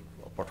পলিচি হ'ল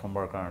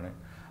প্ৰথমবাৰৰ কাৰণে,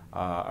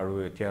 আৰু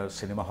এতিয়া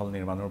চিনেমা হল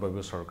নিৰ্মাণৰ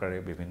বাবেও চৰকাৰে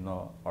বিভিন্ন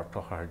অৰ্থ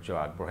সাহায্য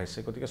আগবঢ়াইছে।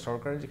 গতিকে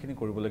চৰকাৰে যিখিনি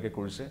কৰিবলগীয়া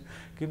কৰিছে,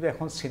 কিন্তু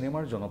এখন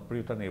চিনেমাৰ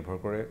জনপ্ৰিয়তা নিৰ্ভৰ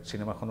কৰে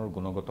চিনেমাখনৰ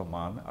গুণগত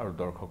মান আৰু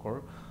দৰ্শকৰ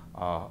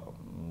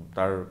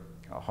তাৰ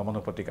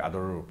সমানুপাতিক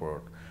আদৰৰ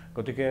ওপৰত।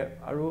 গতিকে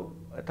আৰু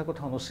এটা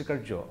কথা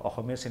অনস্বীকাৰ্য,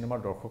 অসমীয়া চিনেমাৰ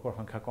দৰ্শকৰ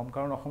সংখ্যা কম,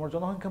 কাৰণ অসমৰ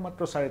জনসংখ্যা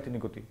মাত্ৰ 3.5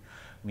 কোটি।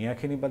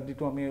 মিয়াখিনি বাদ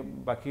দিতো আমি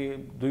বাকী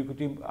 2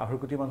 কোটি 2.5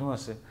 কোটি মানুহ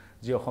আছে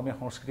যি অসমীয়া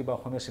সংস্কৃতি বা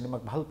অসমীয়া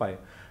চিনেমাক ভাল পায়।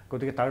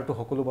 গতিকে তাৰতো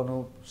সকলো মানুহ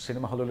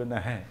চিনেমা হললৈ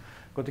নাহে।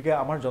 গতিকে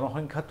আমাৰ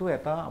জনসংখ্যাটো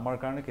এটা আমাৰ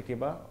কাৰণে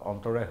কেতিয়াবা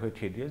অন্তৰায় হৈ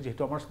থিয় দিয়ে,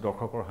 যিহেতু আমাৰ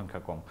দৰ্শকৰ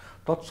সংখ্যা কম।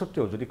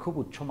 তৎসত্ত্বেও যদি খুব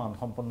উচ্চ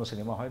মানসম্পন্ন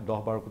চিনেমা হয়,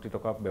 10-12 কোটি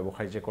টকা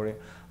ব্যৱসায় যে কৰে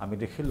আমি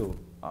দেখিলোঁ,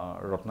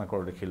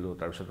 ৰত্নাকৰ দেখিলোঁ,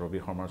 তাৰপিছত ৰবি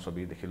শৰ্মাৰ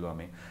ছবি দেখিলোঁ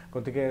আমি।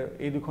 গতিকে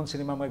এই দুখন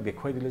চিনেমা আমাক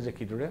দেখুৱাই দিলে যে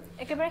কিদৰে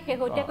একেবাৰে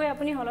শেহতীয়াকৈ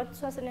আপুনি হলত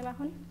চোৱা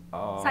চিনেমাখন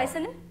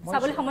চাইছেনে?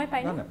 চাবলৈ সময়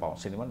পায় নে? নাপাওঁ,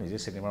 চিনেমা নিজে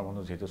চিনেমাৰ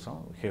মানুহ যিহেতু চাওঁ।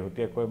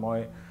 শেহতীয়াকৈ মই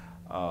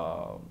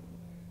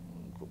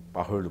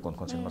পাহৰিলোঁ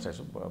কোনখন চিনেমা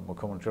চাইছোঁ।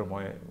 মুখ্যমন্ত্ৰীৰ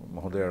মই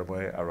মহোদয়ৰ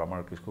মই আৰু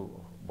আমাৰ কিছু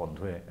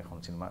বন্ধুৱে এখন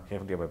চিনেমা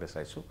শেহতীয়াভাৱে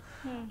চাইছোঁ,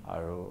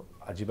 আৰু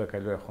আজি বা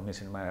কাইলৈ অসমীয়া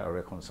চিনেমা আৰু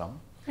এখন চাম।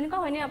 এনেকুৱা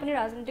হয়নে আপুনি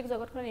ৰাজনৈতিক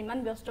জগতখনত ইমান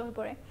ব্যস্ত হৈ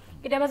পৰে,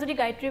 কেতিয়াবা যদি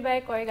গায়ত্ৰী বাই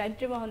কয়,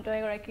 গায়ত্ৰী মহন্ত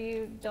এগৰাকী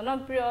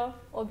জনপ্ৰিয়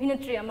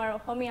অভিনেত্ৰী আমাৰ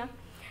অসমীয়া,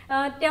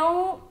 তেওঁ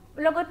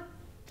লগত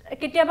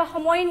কেতিয়াবা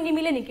সময়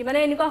নিমিলে নেকি? মানে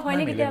এনেকুৱা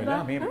হয়নে কেতিয়াবা?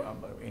 আমি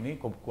এনেই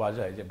কোৱা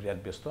যায় যে বিৰাট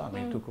ব্যস্ত।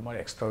 আমিতো তোমাৰ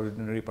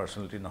এক্সট্ৰাঅৰ্ডিনাৰী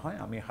পাৰ্চনেলিটি নহয়,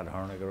 আমি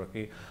সাধাৰণ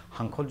এগৰাকী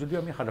সাংসদ, যদিও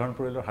আমি সাধাৰণ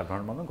পৰিয়ালৰ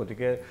সাধাৰণ মানুহ।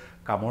 গতিকে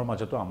কামৰ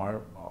মাজতো আমাৰ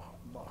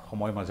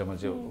সময় মাজে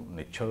মাজে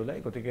নিশ্চয় ওলায়।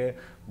 গতিকে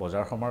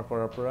বজাৰ সমাৰ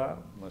কৰাৰ পৰা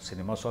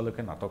চিনেমা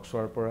চোৱালৈকে, নাটক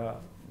চোৱাৰ পৰা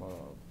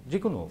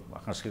যিকোনো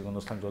সাংস্কৃতিক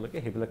অনুষ্ঠান যোৱালৈকে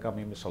সেইবিলাক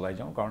আমি চলাই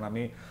যাওঁ। কাৰণ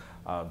আমি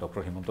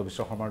ডক্টৰ হিমন্ত বিশ্ব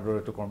শৰ্মাৰ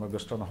দৰেতো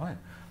কৰ্মব্যস্ত নহয়।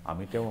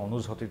 আমি তেওঁ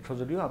অনুজ সতীৰ্থ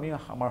যদিও আমি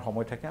আমাৰ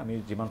সময় থাকে, আমি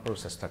যিমান পাৰোঁ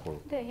চেষ্টা কৰোঁ।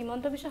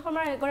 হিমন্ত বিশ্ব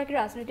শৰ্মাৰ এগৰাকী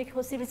ৰাজনৈতিক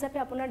সচিব হিচাপে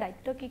আপোনাৰ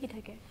দায়িত্ব কি কি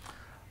থাকে?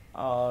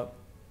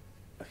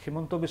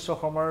 হিমন্ত বিশ্ব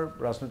শৰ্মাৰ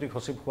ৰাজনৈতিক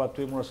সচিব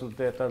হোৱাটোৱে মোৰ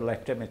আচলতে এটা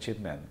লাইফ টাইম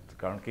এচিভমেণ্ট।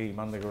 কাৰণ কি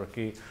ইমান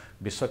এগৰাকী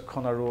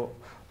বিচক্ষণ আৰু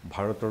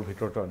ভাৰতৰ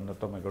ভিতৰতে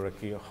অন্যতম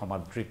এগৰাকী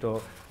সমাদৃত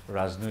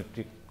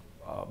ৰাজনৈতিক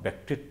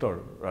ব্যক্তিত্বৰ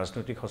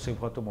ৰাজনৈতিক সচিব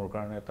হোৱাটো মোৰ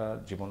কাৰণে এটা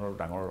জীৱনৰ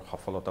ডাঙৰ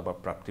সফলতা বা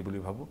প্ৰাপ্তি বুলি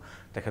ভাবোঁ।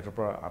 তেখেতৰ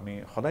পৰা আমি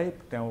সদায়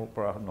তেওঁৰ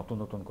পৰা নতুন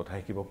নতুন কথা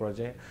শিকিব পৰা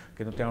যায়,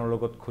 কিন্তু তেওঁৰ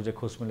লগত খোজে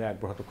খোজ মিলাই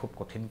আগবঢ়াটো খুব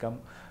কঠিন কাম।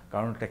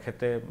 কাৰণ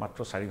তেখেতে মাত্ৰ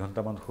 4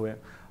 ঘণ্টামান শুৱে।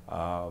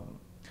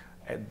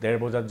 1:30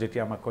 বজাত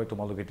যেতিয়া আমাক কয়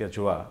তোমালোক এতিয়া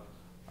যোৱা,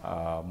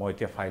 মই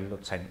এতিয়া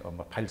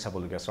ফাইল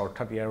চাবলগীয়া আছে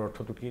অৰ্থাৎ ইয়াৰ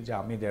অৰ্থটো কি যে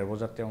আমি 1:30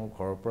 বজাত তেওঁ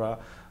ঘৰৰ পৰা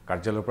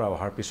কাৰ্যালয়ৰ পৰা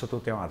অহাৰ পিছতো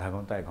তেওঁ আধা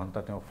ঘণ্টা 1 ঘণ্টা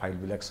তেওঁ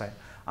ফাইলবিলাক চায়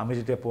আমি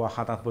যেতিয়া পুৱা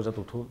 7-8 বজাত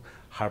উঠোঁ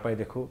সাৰ পাই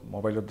দেখোঁ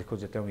মোবাইলত দেখোঁ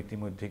যে তেওঁ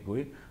ইতিমধ্যে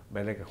গৈ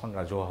বেলেগ এখন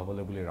ৰাজহুৱা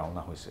হ'বলৈ বুলি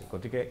ৰাওনা হৈছে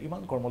গতিকে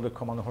ইমান কৰ্মদক্ষ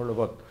মানুহৰ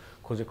লগত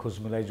খোজ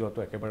মিলাই যোৱাটো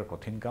একেবাৰে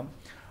কঠিন কাম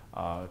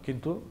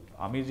কিন্তু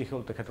আমি যি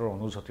হ'ল তেখেতৰ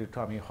অনুজ সতীৰ্থ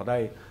আমি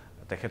সদায়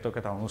তেখেতক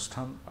এটা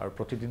অনুষ্ঠান আৰু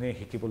প্ৰতিদিনে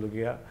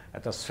শিকিবলগীয়া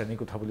এটা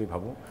শ্ৰেণীকোঠা বুলি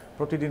ভাবোঁ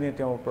প্ৰতিদিনে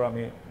তেওঁৰ পৰা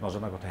আমি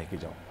নজনা কথা শিকি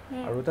যাওঁ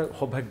আৰু এটা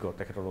সৌভাগ্য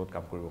তেখেতৰ লগত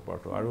কাম কৰিব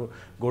পৰাটো আৰু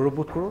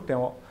গৌৰৱবোধ কৰোঁ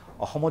তেওঁ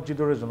অসমত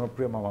যিদৰে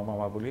জনপ্ৰিয়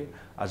মামা বুলি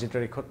আজিৰ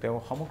তাৰিখত তেওঁ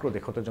সমগ্ৰ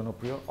দেশতে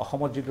জনপ্ৰিয়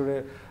অসমত যিদৰে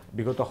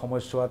বিগত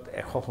সময়ছোৱাত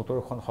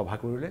 117খন সভা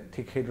কৰিলে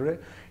ঠিক সেইদৰে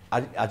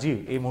আজি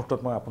এই মুহূৰ্তত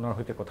মই আপোনাৰ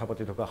সৈতে কথা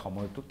পাতি থকা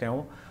সময়তো তেওঁ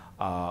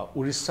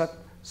উৰিষ্যাত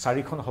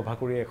 4খন সভা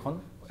কৰি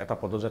এটা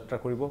পদযাত্ৰা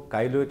কৰিব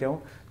কাইলৈ তেওঁ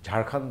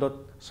ঝাৰখণ্ডত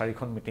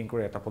 4খন মিটিং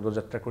কৰি এটা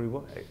পদযাত্ৰা কৰিব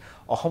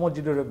অসমত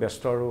যিদৰে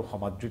ব্যস্ত আৰু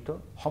সমাদৃত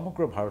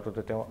সমগ্ৰ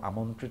ভাৰততে তেওঁ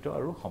আমন্ত্ৰিত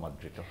আৰু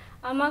সমাদৃত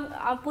আমাক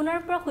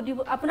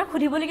আপোনাক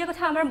সুধিবলগীয়া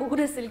কথা আমাৰ বহুত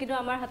আছিল কিন্তু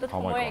আমাৰ হাতত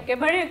সময়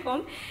একেবাৰে কম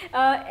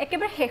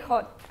একেবাৰে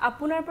শেষত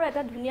আপোনাৰ পৰা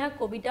এটা ধুনীয়া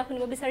কবিতা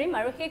শুনিব বিচাৰিম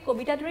আৰু সেই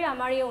কবিতাটোৰে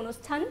আমাৰ এই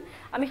অনুষ্ঠান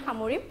আমি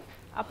সামৰিম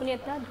আপুনি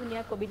এটা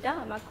ধুনীয়া কবিতা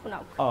আমাক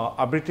শুনাওক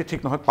আবৃত্তি ঠিক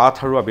নহয় পাঠ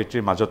আৰু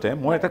আবৃত্তিৰ মাজতে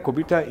মই এটা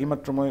কবিতা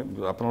এইমাত্ৰ মই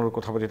আপোনালোকৰ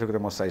কথা পাতি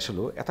থাকোঁতে মই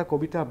চাইছিলোঁ এটা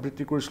কবিতা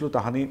আবৃত্তি কৰিছিলোঁ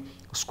তাহানি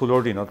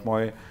স্কুলৰ দিনত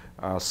মই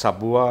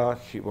চাবুৱা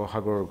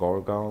শিৱসাগৰ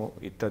গড়গাঁও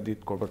ইত্যাদিত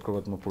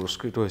ক'ৰবাত মই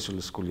পুৰস্কৃত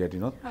হৈছিলোঁ স্কুলীয়া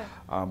দিনত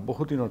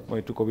বহু দিনত মই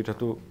এইটো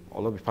কবিতাটো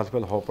অলপ ইফাল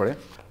সিফাল হ'ব পাৰে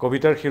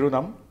কবিতাৰ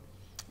শিৰোনাম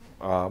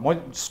মই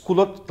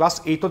স্কুলত ক্লাছ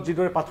 8ত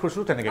যিদৰে পাঠ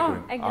কৰিছিলোঁ তেনেকৈ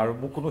কৰিম আৰু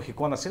মোক কোনো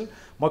শিকোৱা নাছিল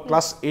মই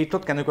ক্লাছ 8ত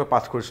কেনেকৈ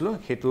পাঠ কৰিছিলোঁ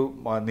সেইটো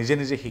নিজে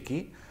নিজে শিকি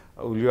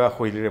উলিওৱা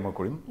শৈলীৰে মই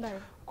কৰিম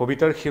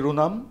কবিতাৰ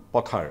শিৰোনাম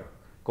পথাৰ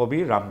কবি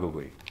ৰাম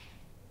গগৈ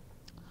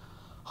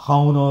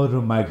শাওনৰ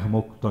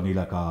মেঘমুক্ত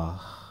নীলাকাশ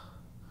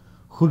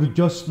সূৰ্য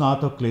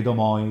স্নাত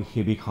ক্লেদময়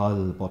সেই বিশাল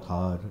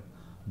পথাৰ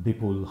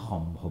বিপুল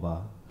সম্ভৱা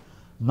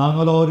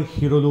নাঙলৰ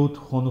শিৰলোত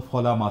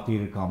সোণফলা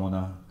মাটিৰ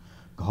কামনা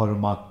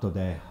ঘৰমাক্ত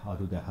দেহ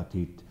আৰু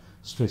দেহাতীত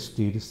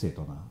সৃষ্টিৰ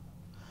চেতনা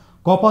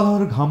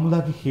কপালৰ ঘাম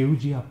লাগি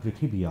সেউজীয়া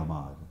পৃথিৱী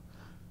আমাৰ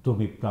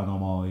তুমি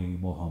প্ৰাণময়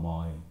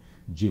মোহময়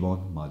জীৱন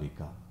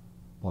মালিকা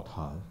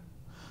পথাৰ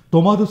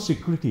তোমাৰো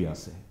স্বীকৃতি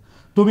আছে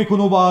তুমি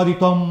কোনোবা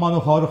ৰিতম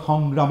মানুহৰ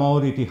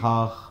সংগ্ৰামৰ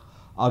ইতিহাস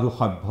আৰু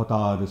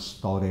সভ্যতাৰ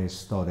স্তৰে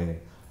স্তৰে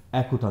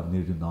একোটা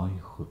নিৰ্ণয়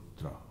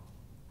সূত্ৰ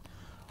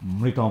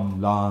মৃতম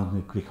ম্লান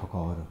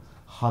কৃষকৰ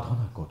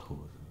সাধনা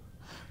কঠোৰ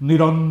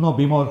নিৰন্ন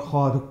বিমৰ্ষ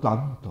আৰু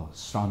ক্লান্ত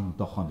শ্ৰান্ত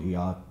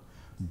সন্ধিয়াত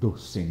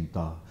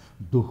দুশ্চিন্তা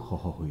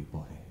দুঃসহ হৈ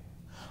পৰে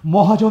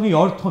মহাজনী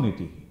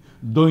অৰ্থনীতি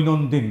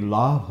দৈনন্দিন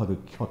লাভ আৰু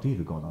ক্ষতিৰ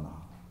গণনা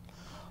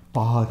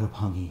পাৰ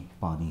ভাঙি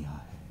পানী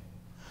আহে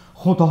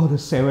সোঁতৰ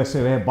চেৱে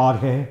চেৱে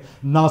বাঢ়ে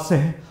নাচে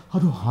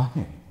আৰু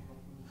হাঁহে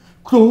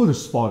ক্ৰূৰ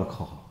স্পৰ্শ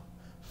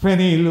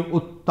ফেনিল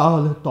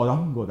উত্তাল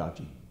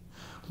তৰংগৰাজি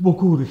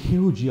বুকুৰ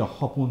সেউজীয়া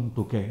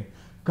সপোনটোকে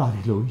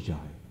কাঢ়ি লৈ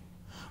যায়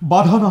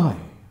বাধা নাই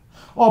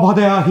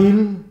অবাধে আহিল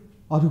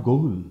আৰু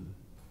গ'ল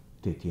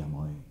তেতিয়া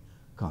মই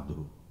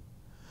কান্দো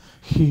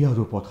সি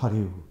আৰু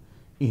পথাৰেও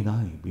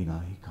ইনাই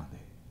বিনাই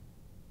কান্দে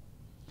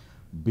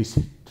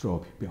বিচিত্ৰ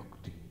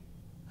অভিব্যক্তি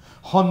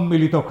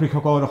সন্মিলিত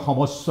কৃষকৰ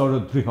সমস্যাৰ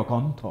দৃঢ়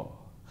কণ্ঠ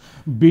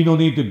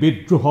বিননিত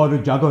বিদ্ৰোহৰ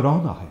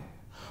জাগৰণ আহে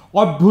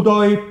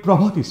অভ্যুদয়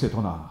প্ৰভাতী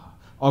চেতনা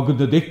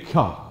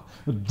অগ্নিদীক্ষা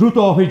দ্ৰুত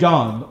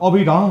অভিযান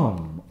অবিৰাম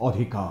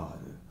অধিকাৰ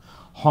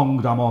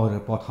সংগ্ৰামৰ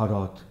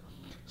পথাৰত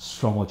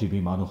শ্ৰমজীৱী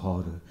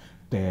মানুহৰ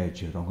তেজ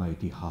ৰঙা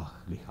ইতিহাস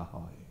লিখা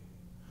হয়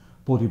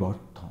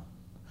পৰিৱৰ্তন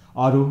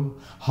আৰু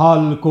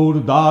হাল কোৰ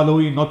দা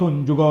লৈ নতুন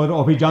যুগৰ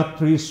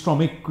অভিযাত্ৰী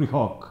শ্ৰমিক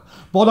কৃষক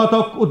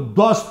পলাতক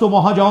উদ্বাস্তু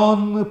মহাজন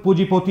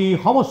পুঁজিপতি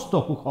সমস্ত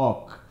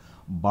সুখক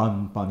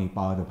বানপানী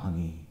পাৰ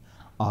ভাঙি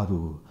আৰু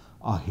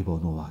আহিব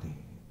নোৱাৰে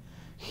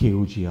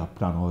সেউজীয়া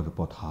প্ৰাণৰ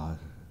পথাৰ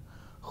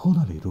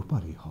সোণালী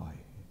ৰূপালী হয়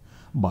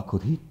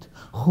বাকৰিত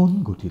সোণ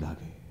গুটি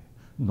লাগে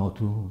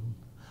নতুন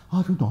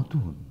আৰু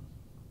নতুন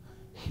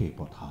সেই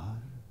পথাৰ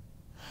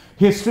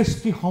সেই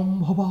সৃষ্টি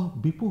সম্ভৱা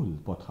বিপুল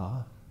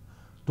পথাৰ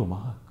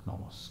তোমাক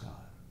নমস্কাৰ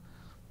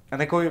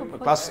এনেকৈ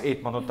ক্লাছ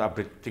 8 মানত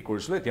আবৃত্তি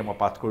কৰিছিলোঁ এতিয়া মই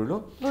পাঠ কৰিলোঁ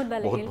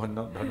বহুত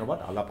ধন্যবাদ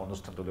আলাপ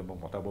অনুষ্ঠানটোলৈ মোক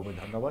মতাবৰ বাবে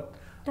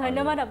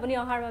ধন্যবাদ আপুনি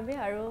অহাৰ বাবে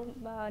আৰু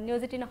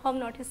নিউজ 18 অসম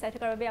নৰ্থ ইষ্ট চাই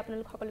থকাৰ বাবে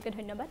আপোনালোক সকলোকে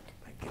ধন্যবাদ